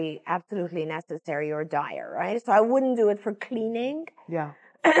are very absolutely necessary or dire, right? So I wouldn't do it for cleaning. Yeah.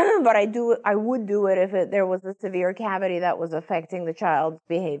 But I would do it if there was a severe cavity that was affecting the child's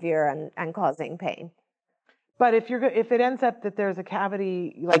behavior and causing pain. But if it ends up that there's a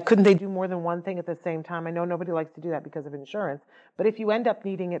cavity, like, couldn't they do more than one thing at the same time? I know nobody likes to do that because of insurance. But if you end up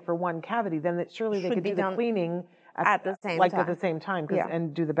needing it for one cavity, then surely they could do the cleaning at the same time,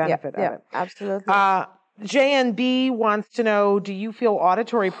 and do the benefit of it. Absolutely. JNB wants to know: do you feel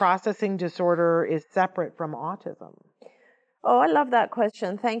auditory processing disorder is separate from autism? Oh, I love that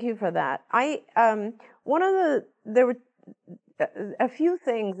question. Thank you for that. There were a few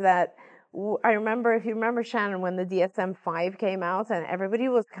things that I remember. If you remember, Shannon, when the DSM-5 came out and everybody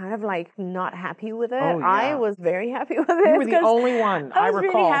was kind of like not happy with it. Oh, yeah. I was very happy with it. You were the only one, I recall. I was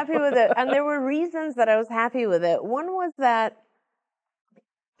really happy with it. And there were reasons that I was happy with it. One was that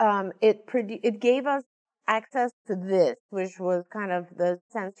it gave us access to this, which was kind of the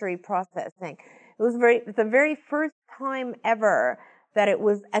sensory processing. It was the very first time ever that it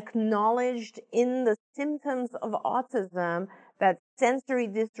was acknowledged in the symptoms of autism that sensory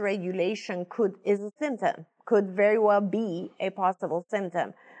dysregulation is a symptom, could very well be a possible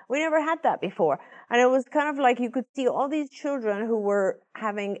symptom. We never had that before. And it was kind of like you could see all these children who were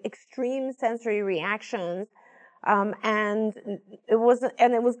having extreme sensory reactions, and it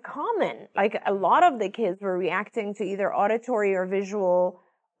was common. Like a lot of the kids were reacting to either auditory or visual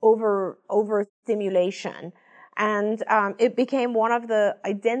overstimulation. And it became one of the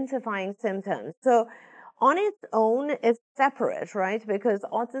identifying symptoms. So on its own, it's separate, right? Because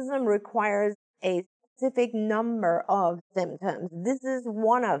autism requires a specific number of symptoms. This is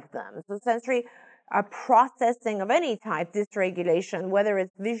one of them. So sensory processing of any type, dysregulation, whether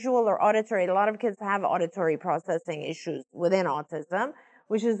it's visual or auditory. A lot of kids have auditory processing issues within autism,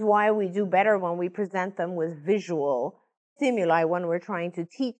 which is why we do better when we present them with visual stimuli when we're trying to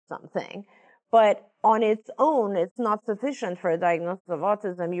teach something. But on its own, it's not sufficient for a diagnosis of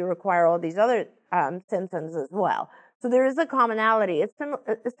autism. You require all these other symptoms as well. So there is a commonality. It's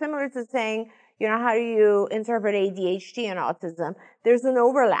similar to saying, you know, how do you interpret ADHD and autism? There's an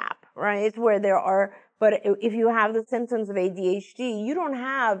overlap, right? Where there are, but if you have the symptoms of ADHD, you don't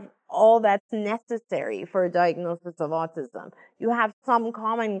have all that's necessary for a diagnosis of autism. You have some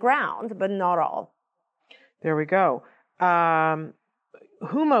common ground, but not all. There we go. Huma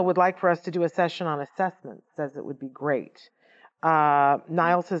would like for us to do a session on assessment, says it would be great.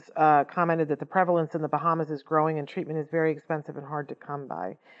 Niles has commented that the prevalence in the Bahamas is growing and treatment is very expensive and hard to come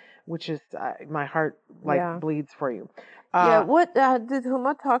by, which is, my heart bleeds for you. What did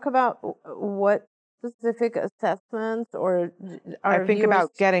Huma talk about? What specific assessments or I think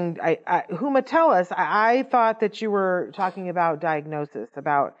about getting, Huma, tell us, I thought that you were talking about diagnosis,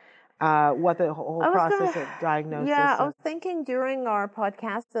 about what the whole process of diagnosis. Yeah, I was thinking during our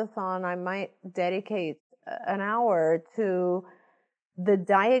podcast-a-thon, I might dedicate an hour to the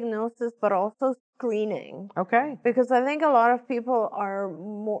diagnosis, but also screening. Okay. Because I think a lot of people are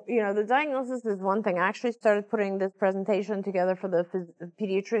more, you know, the diagnosis is one thing. I actually started putting this presentation together for the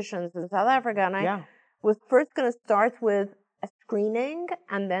pediatricians in South Africa, and I was first going to start with a screening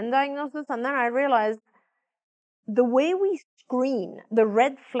and then diagnosis, and then I realized the way we screen, the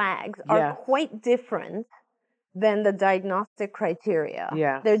red flags are quite different than the diagnostic criteria.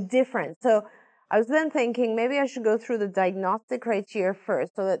 Yeah. They're different. So I was then thinking maybe I should go through the diagnostic criteria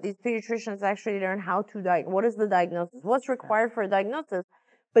first so that these pediatricians actually learn how to what is the diagnosis, what's required for a diagnosis,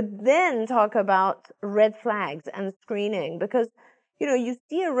 but then talk about red flags and screening. Because, you know, you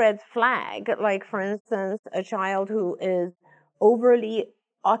see a red flag, like for instance, a child who is overly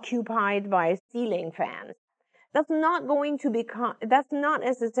occupied by ceiling fans. That's not going to become, that's not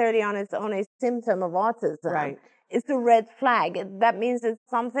necessarily on its own a symptom of autism. Right. It's a red flag. That means it's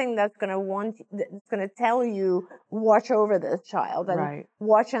something that's going to tell you, watch over this child and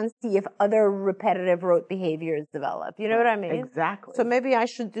watch and see if other repetitive rote behaviors develop. You know what I mean? Exactly. So maybe I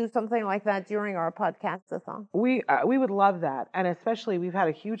should do something like that during our podcast-a-thon. We would love that. And especially we've had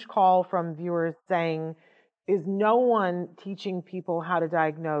a huge call from viewers saying, is no one teaching people how to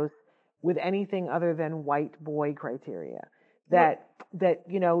diagnose with anything other than white boy criteria? That,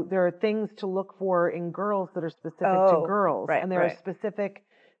 you know, there are things to look for in girls that are specific to girls. And there are specific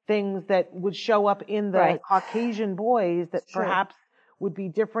things that would show up in the Caucasian boys that perhaps would be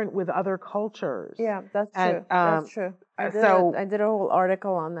different with other cultures. Yeah, that's true. That's true. I did a whole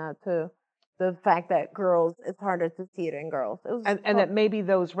article on that too. The fact that girls, it's harder to see it in girls. And that maybe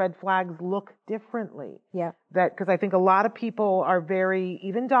those red flags look differently. Yeah. That, because I think a lot of people are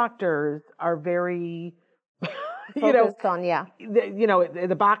even doctors are very, focused on,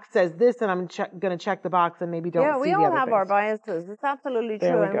 the box says this and I'm going to check the box and maybe don't see the other things. Yeah, we all have our biases. It's absolutely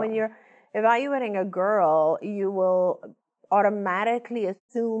true. And when you're evaluating a girl, you will automatically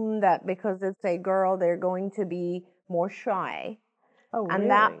assume that because it's a girl, they're going to be more shy. Oh, and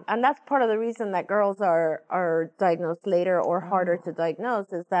really? that's part of the reason that girls are diagnosed later or harder to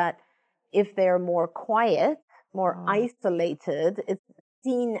diagnose is that if they're more quiet, more isolated, it's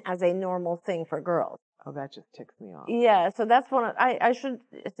seen as a normal thing for girls. Oh, that just ticks me off. Yeah, so that's I should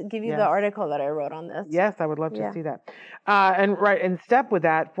give you the article that I wrote on this. Yes, I would love to see that. And step with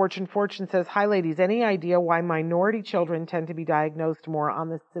that, Fortune says, hi ladies, any idea why minority children tend to be diagnosed more on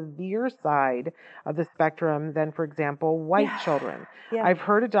the severe side of the spectrum than, for example, white children? Yeah. I've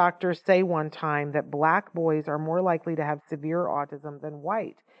heard a doctor say one time that black boys are more likely to have severe autism than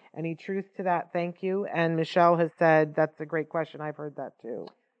white. Any truth to that? Thank you. And Michelle has said, that's a great question. I've heard that too.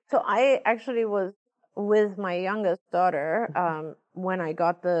 So I actually was with my youngest daughter when I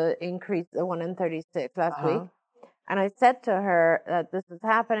got the increase, the 1 in 36 last week. And I said to her that this is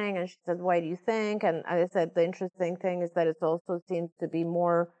happening, and she said, why do you think? And I said, the interesting thing is that it also seems to be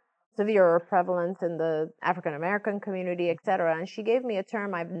more severe or prevalent in the African-American community, etc. And she gave me a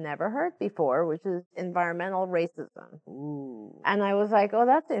term I've never heard before, which is environmental racism. Ooh. And I was like, oh,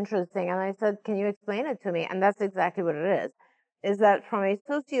 that's interesting. And I said, can you explain it to me? And that's exactly what it is that from a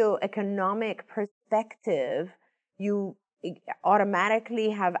socioeconomic perspective, you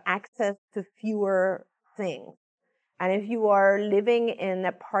automatically have access to fewer things. And if you are living in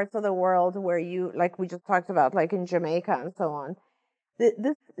parts of the world where you, like we just talked about, like in Jamaica and so on,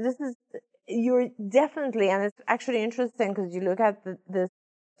 this is, you're definitely, and it's actually interesting because you look at the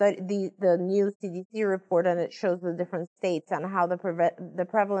new CDC report and it shows the different states and how the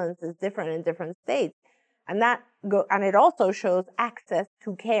prevalence is different in different states. And and it also shows access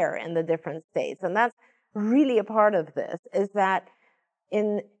to care in the different states. And that's really a part of this, is that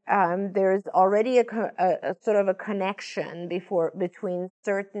there's already a sort of a connection between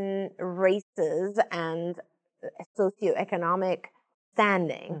certain races and socioeconomic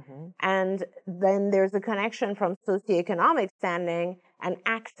standing. Mm-hmm. And then there's a connection from socioeconomic standing and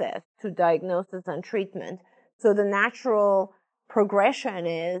access to diagnosis and treatment. So the natural progression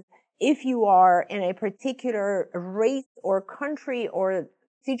is, if you are in a particular race or country or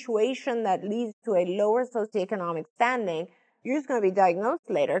situation that leads to a lower socioeconomic standing, you're just going to be diagnosed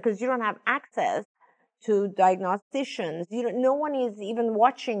later because you don't have access to diagnosticians. No one is even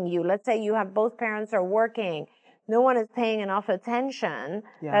watching you. Let's say you have both parents are working. No one is paying enough attention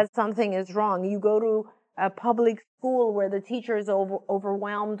that something is wrong. You go to a public school where the teacher is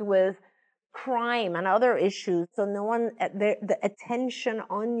overwhelmed with crime and other issues. So the attention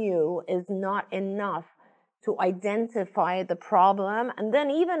on you is not enough to identify the problem. And then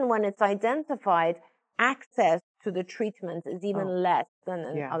even when it's identified, access to the treatment is even less than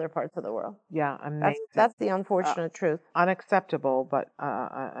in other parts of the world. Yeah, amazing. That's the unfortunate truth. Unacceptable, but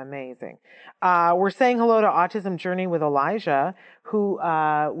amazing. We're saying hello to Autism Journey with Elijah, who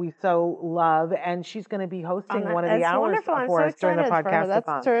we so love, and she's going to be hosting one of the hours for us during the podcast.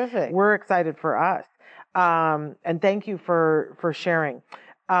 That's terrific. We're excited for us. And thank you for sharing.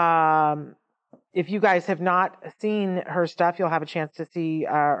 If you guys have not seen her stuff, you'll have a chance to see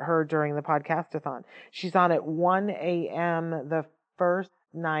her during the podcast-a-thon. She's on at 1 a.m. the first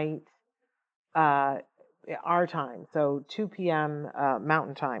night, our time, so 2 p.m.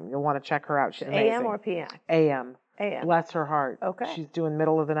 Mountain Time. You'll want to check her out. She's amazing. A.m. or p.m.? A.m. A.m. Bless her heart. Okay. She's doing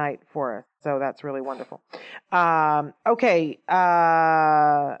middle of the night for us, so that's really wonderful. Okay.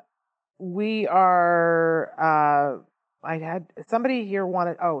 We are... I had somebody here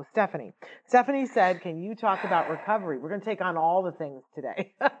Stephanie. Stephanie said, can you talk about recovery? We're going to take on all the things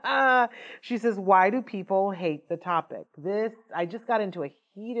today. She says, why do people hate the topic? I just got into a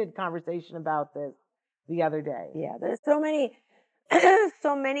heated conversation about this the other day. Yeah, there's so many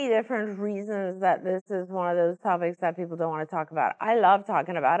different reasons that this is one of those topics that people don't want to talk about. I love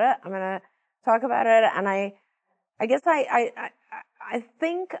talking about it. I'm going to talk about it. And I guess I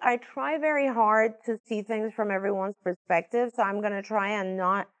think I try very hard to see things from everyone's perspective, so I'm going to try and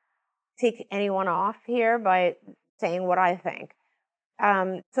not take anyone off here by saying what I think.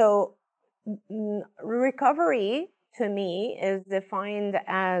 So recovery, to me, is defined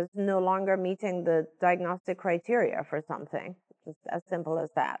as no longer meeting the diagnostic criteria for something. Just as simple as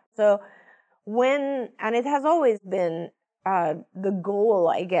that. So and it has always been the goal,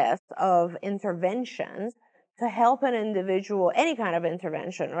 I guess, of interventions, to help an individual, any kind of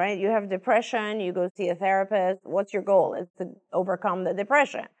intervention, right? You have depression, you go see a therapist. What's your goal? It's to overcome the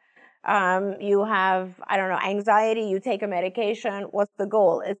depression. You have, anxiety, you take a medication. What's the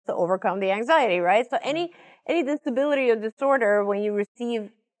goal? It's to overcome the anxiety, right? So any disability or disorder, when you receive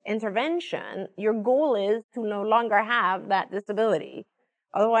intervention, your goal is to no longer have that disability.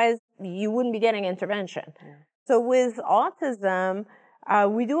 Otherwise, you wouldn't be getting intervention. Yeah. So with autism,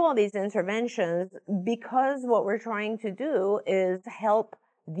 we do all these interventions because what we're trying to do is help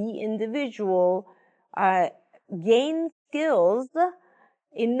the individual gain skills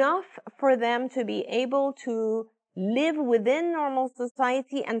enough for them to be able to live within normal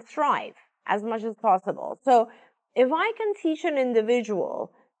society and thrive as much as possible. So if I can teach an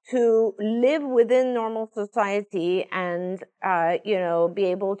individual to live within normal society and, be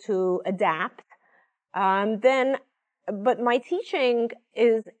able to adapt, but my teaching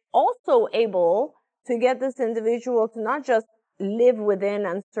is also able to get this individual to not just live within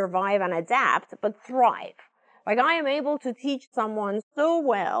and survive and adapt, but thrive. Like, I am able to teach someone so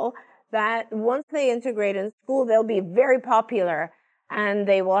well that once they integrate in school, they'll be very popular and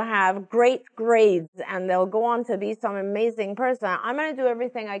they will have great grades and they'll go on to be some amazing person. I'm going to do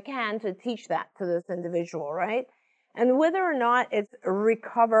everything I can to teach that to this individual, right? And whether or not it's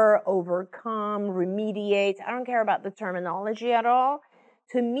recover, overcome, remediate, I don't care about the terminology at all.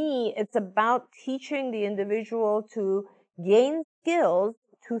 To me, it's about teaching the individual to gain skills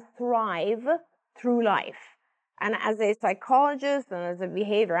to thrive through life. And as a psychologist and as a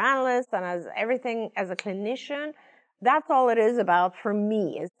behavior analyst and as everything as a clinician, that's all it is about for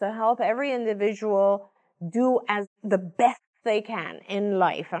me, is to help every individual do as the best they can in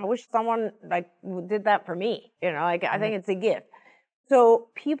life. And I wish someone did that for me. I think it's a gift. So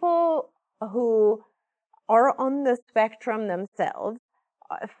people who are on the spectrum themselves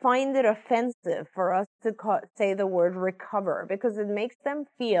find it offensive for us to say the word recover, because it makes them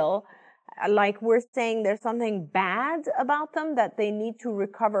feel like we're saying there's something bad about them that they need to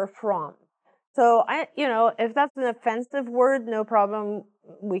recover from. So if that's an offensive word, no problem.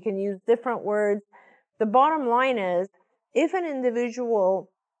 We can use different words. The bottom line is, if an individual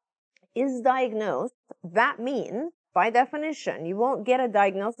is diagnosed, that means, by definition, you won't get a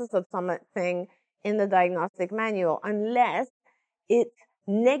diagnosis of something in the diagnostic manual unless it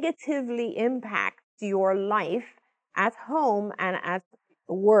negatively impacts your life at home and at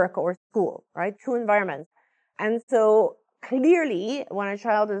work or school, right? Two environments. And so clearly, when a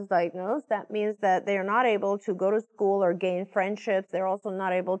child is diagnosed, that means that they're not able to go to school or gain friendships. They're also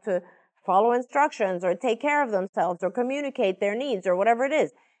not able to follow instructions or take care of themselves or communicate their needs or whatever it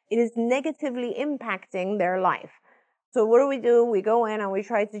is. It is negatively impacting their life. So what do? We go in and we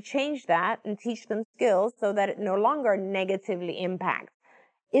try to change that and teach them skills so that it no longer negatively impacts.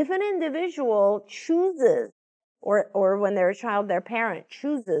 If an individual chooses, or when they're a child, their parent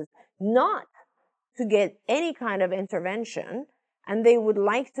chooses not to get any kind of intervention, and they would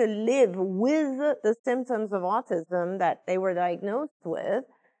like to live with the symptoms of autism that they were diagnosed with,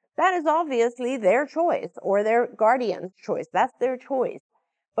 that is obviously their choice or their guardian's choice. That's their choice.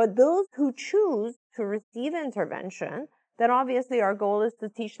 But those who choose to receive intervention, then obviously our goal is to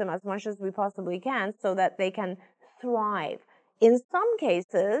teach them as much as we possibly can so that they can thrive. In some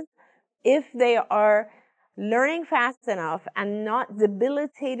cases, if they are learning fast enough and not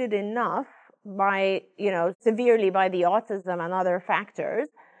debilitated enough by, severely by the autism and other factors,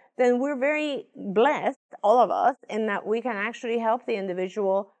 then we're very blessed, all of us, in that we can actually help the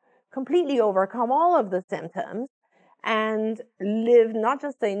individual completely overcome all of the symptoms and live not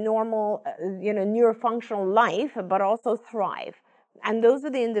just a normal, neurofunctional life, but also thrive. And those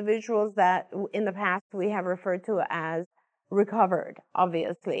are the individuals that in the past we have referred to as recovered,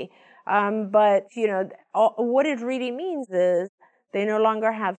 obviously. But what it really means is they no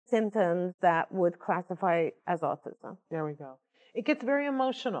longer have symptoms that would classify as autism. There we go. It gets very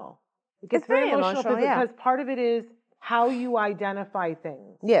emotional. It gets very emotional because part of it is how you identify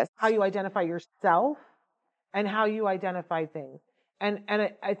things. Yes. How you identify yourself and how you identify things. And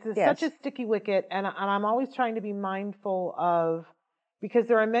it's such a sticky wicket, and I'm always trying to be mindful of, because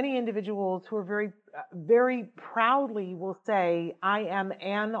there are many individuals who are very, very proudly will say, I am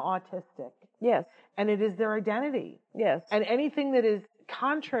an autistic. Yes. And it is their identity. Yes. And anything that is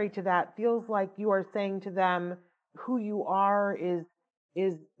contrary to that feels like you are saying to them who you are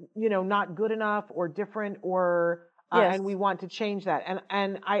is not good enough or different or and we want to change that.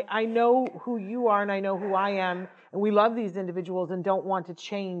 And I know who you are and I know who I am, and we love these individuals and don't want to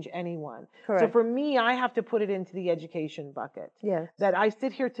change anyone. Correct. So for me, I have to put it into the education bucket. Yes. That I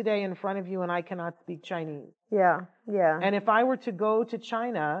sit here today in front of you and I cannot speak Chinese. Yeah. Yeah. And if I were to go to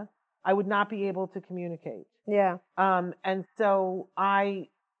China, I would not be able to communicate. Yeah. And so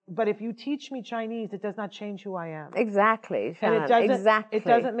but if you teach me Chinese, it does not change who I am. Exactly, Shannon. And it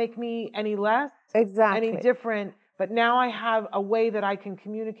doesn't make me any less, any different. But now I have a way that I can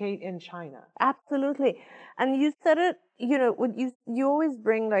communicate in China. Absolutely. And you said it, you always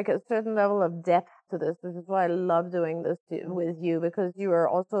bring like a certain level of depth to this, which is why I love doing this with you, because you are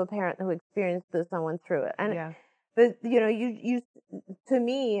also a parent who experienced this and went through it. And you to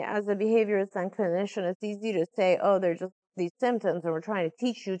me as a behaviorist and clinician, it's easy to say, oh, they're just these symptoms and we're trying to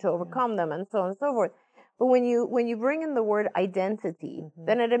teach you to overcome them and so on and so forth. But when you bring in the word identity,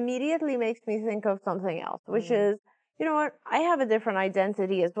 then it immediately makes me think of something else, which is, you know what? I have a different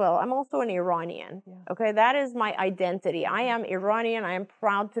identity as well. I'm also an Iranian. Yeah. Okay. That is my identity. I am Iranian. I am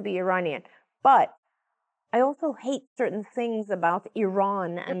proud to be Iranian. But I also hate certain things about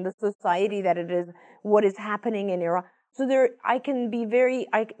Iran and the society that it is, what is happening in Iran. So I can be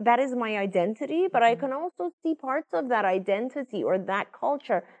that is my identity, but I can also see parts of that identity or that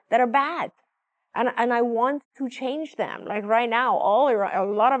culture that are bad. And I want to change them. Like right now, a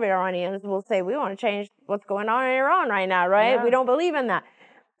lot of Iranians will say, we want to change what's going on in Iran right now, right? Yeah. We don't believe in that.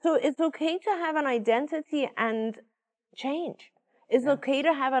 So it's okay to have an identity and change. It's okay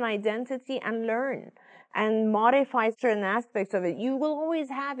to have an identity and learn and modify certain aspects of it. You will always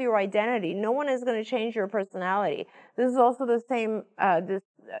have your identity. No one is going to change your personality. This is also the same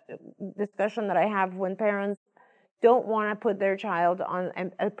discussion that I have when parents don't want to put their child on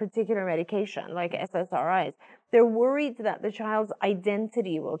a particular medication like SSRIs. They're worried that the child's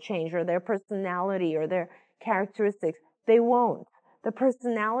identity will change or their personality or their characteristics. They won't. The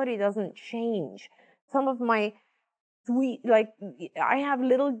personality doesn't change. Some of my sweet, like I have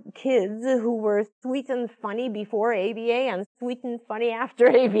little kids who were sweet and funny before ABA and sweet and funny after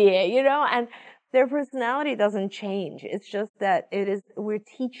ABA, you know, and their personality doesn't change. It's just that we're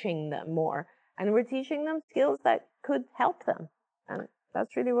teaching them more, and we're teaching them skills that could help them. And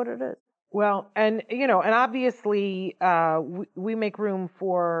that's really what it is. Well, and obviously, we make room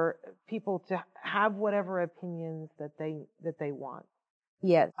for people to have whatever opinions that they want.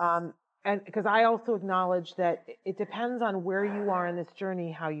 Yes. And because I also acknowledge that it depends on where you are in this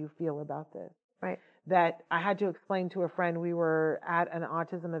journey, how you feel about this. Right. That I had to explain to a friend. We were at an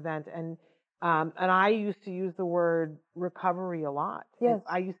autism event, and I used to use the word recovery a lot. Yes.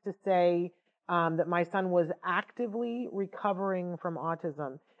 I used to say that my son was actively recovering from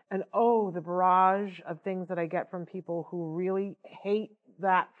autism. And the barrage of things that I get from people who really hate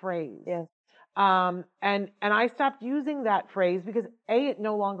that phrase. Yes. And I stopped using that phrase because it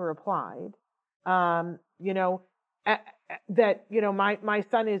no longer applied. My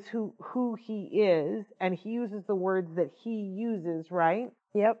son is who he is, and he uses the words that he uses, right?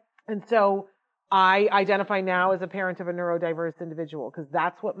 Yep. And so I identify now as a parent of a neurodiverse individual because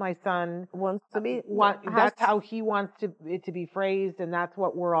that's what my son wants to be. That's how he wants it to be phrased, and that's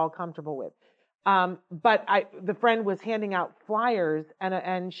what we're all comfortable with. But the friend was handing out flyers,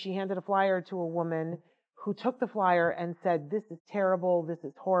 and she handed a flyer to a woman who took the flyer and said, "This is terrible. This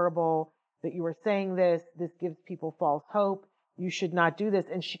is horrible that you are saying this. This gives people false hope. You should not do this."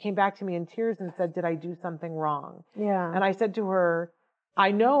 And she came back to me in tears and said, "Did I do something wrong?" Yeah. And I said to her,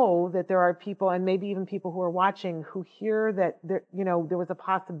 I know that there are people, and maybe even people who are watching, who hear that there was a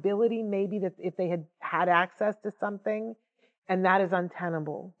possibility maybe that if they had access to something, and that is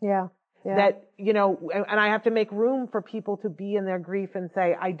untenable. Yeah. Yeah. That, and I have to make room for people to be in their grief and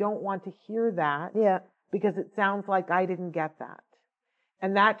say, I don't want to hear that. Yeah. Because it sounds like I didn't get that.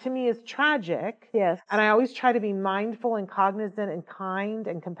 And that to me is tragic. Yes. And I always try to be mindful and cognizant and kind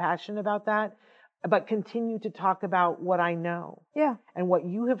and compassionate about that, but continue to talk about what I know. Yeah. And what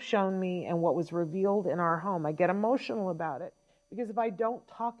you have shown me and what was revealed in our home. I get emotional about it because if I don't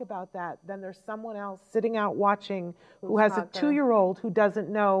talk about that, then there's someone else sitting out watching who has a 2-year-old who doesn't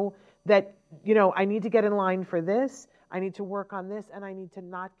know that, I need to get in line for this. I need to work on this, and I need to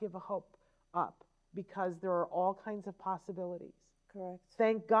not give a hope up because there are all kinds of possibilities. Correct.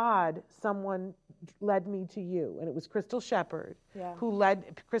 Thank God someone led me to you, and it was Crystal Shepard,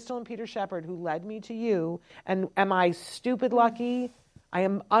 Crystal and Peter Shepard, who led me to you. And am I stupid lucky? I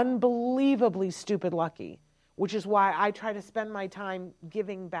am unbelievably stupid lucky, which is why I try to spend my time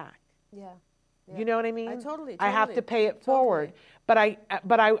giving back. Yeah. You know what I mean? I totally. I have to pay it forward, but I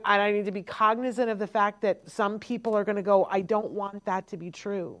need to be cognizant of the fact that some people are going to go, I don't want that to be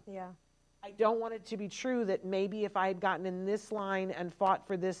true. Yeah. I don't want it to be true that maybe if I had gotten in this line and fought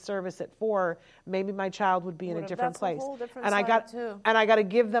for this service at 4, maybe my child would be in a different place. That's a whole different and side I got to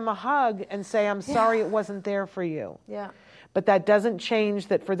give them a hug and say, I'm sorry it wasn't there for you. Yeah. But that doesn't change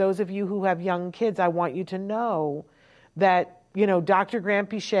that for those of you who have young kids, I want you to know that, Dr. Grant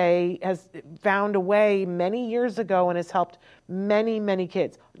Pichet has found a way many years ago and has helped many, many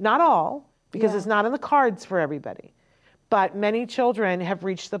kids. Not all, because it's not in the cards for everybody. But many children have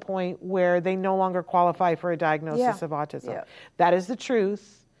reached the point where they no longer qualify for a diagnosis of autism. Yeah. That is the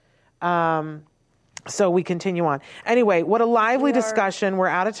truth. So we continue on. Anyway, what a lively discussion. We're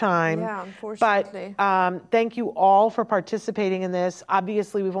out of time. Yeah, unfortunately. But thank you all for participating in this.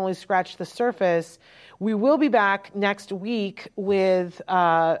 Obviously, we've only scratched the surface. We will be back next week with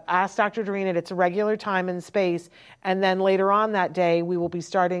Ask Dr. Doreen at its regular time and space. And then later on that day, we will be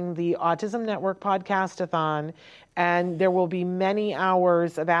starting the Autism Network Podcast-a-thon. And there will be many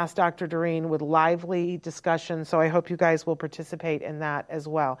hours of Ask Dr. Doreen with lively discussion. So I hope you guys will participate in that as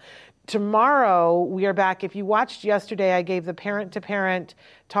well. Tomorrow, we are back. If you watched yesterday, I gave the parent-to-parent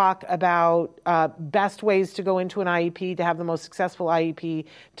talk about best ways to go into an IEP to have the most successful IEP.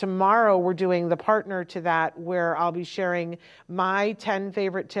 Tomorrow, we're doing the partner to that, where I'll be sharing my 10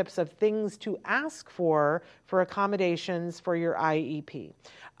 favorite tips of things to ask for accommodations for your IEP.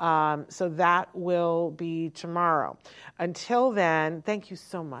 So that will be tomorrow. Until then, thank you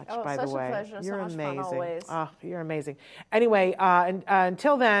so much, by the way. Such a pleasure. You're so much amazing. Fun always. Oh, you're amazing. Anyway,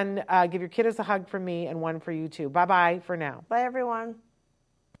 until then, give your kiddos a hug from me and one for you too. Bye-bye for now. Bye, everyone.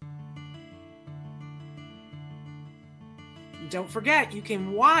 Don't forget, you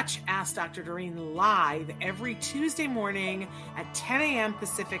can watch Ask Dr. Doreen live every Tuesday morning at 10 a.m.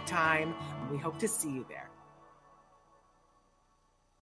 Pacific time. We hope to see you there.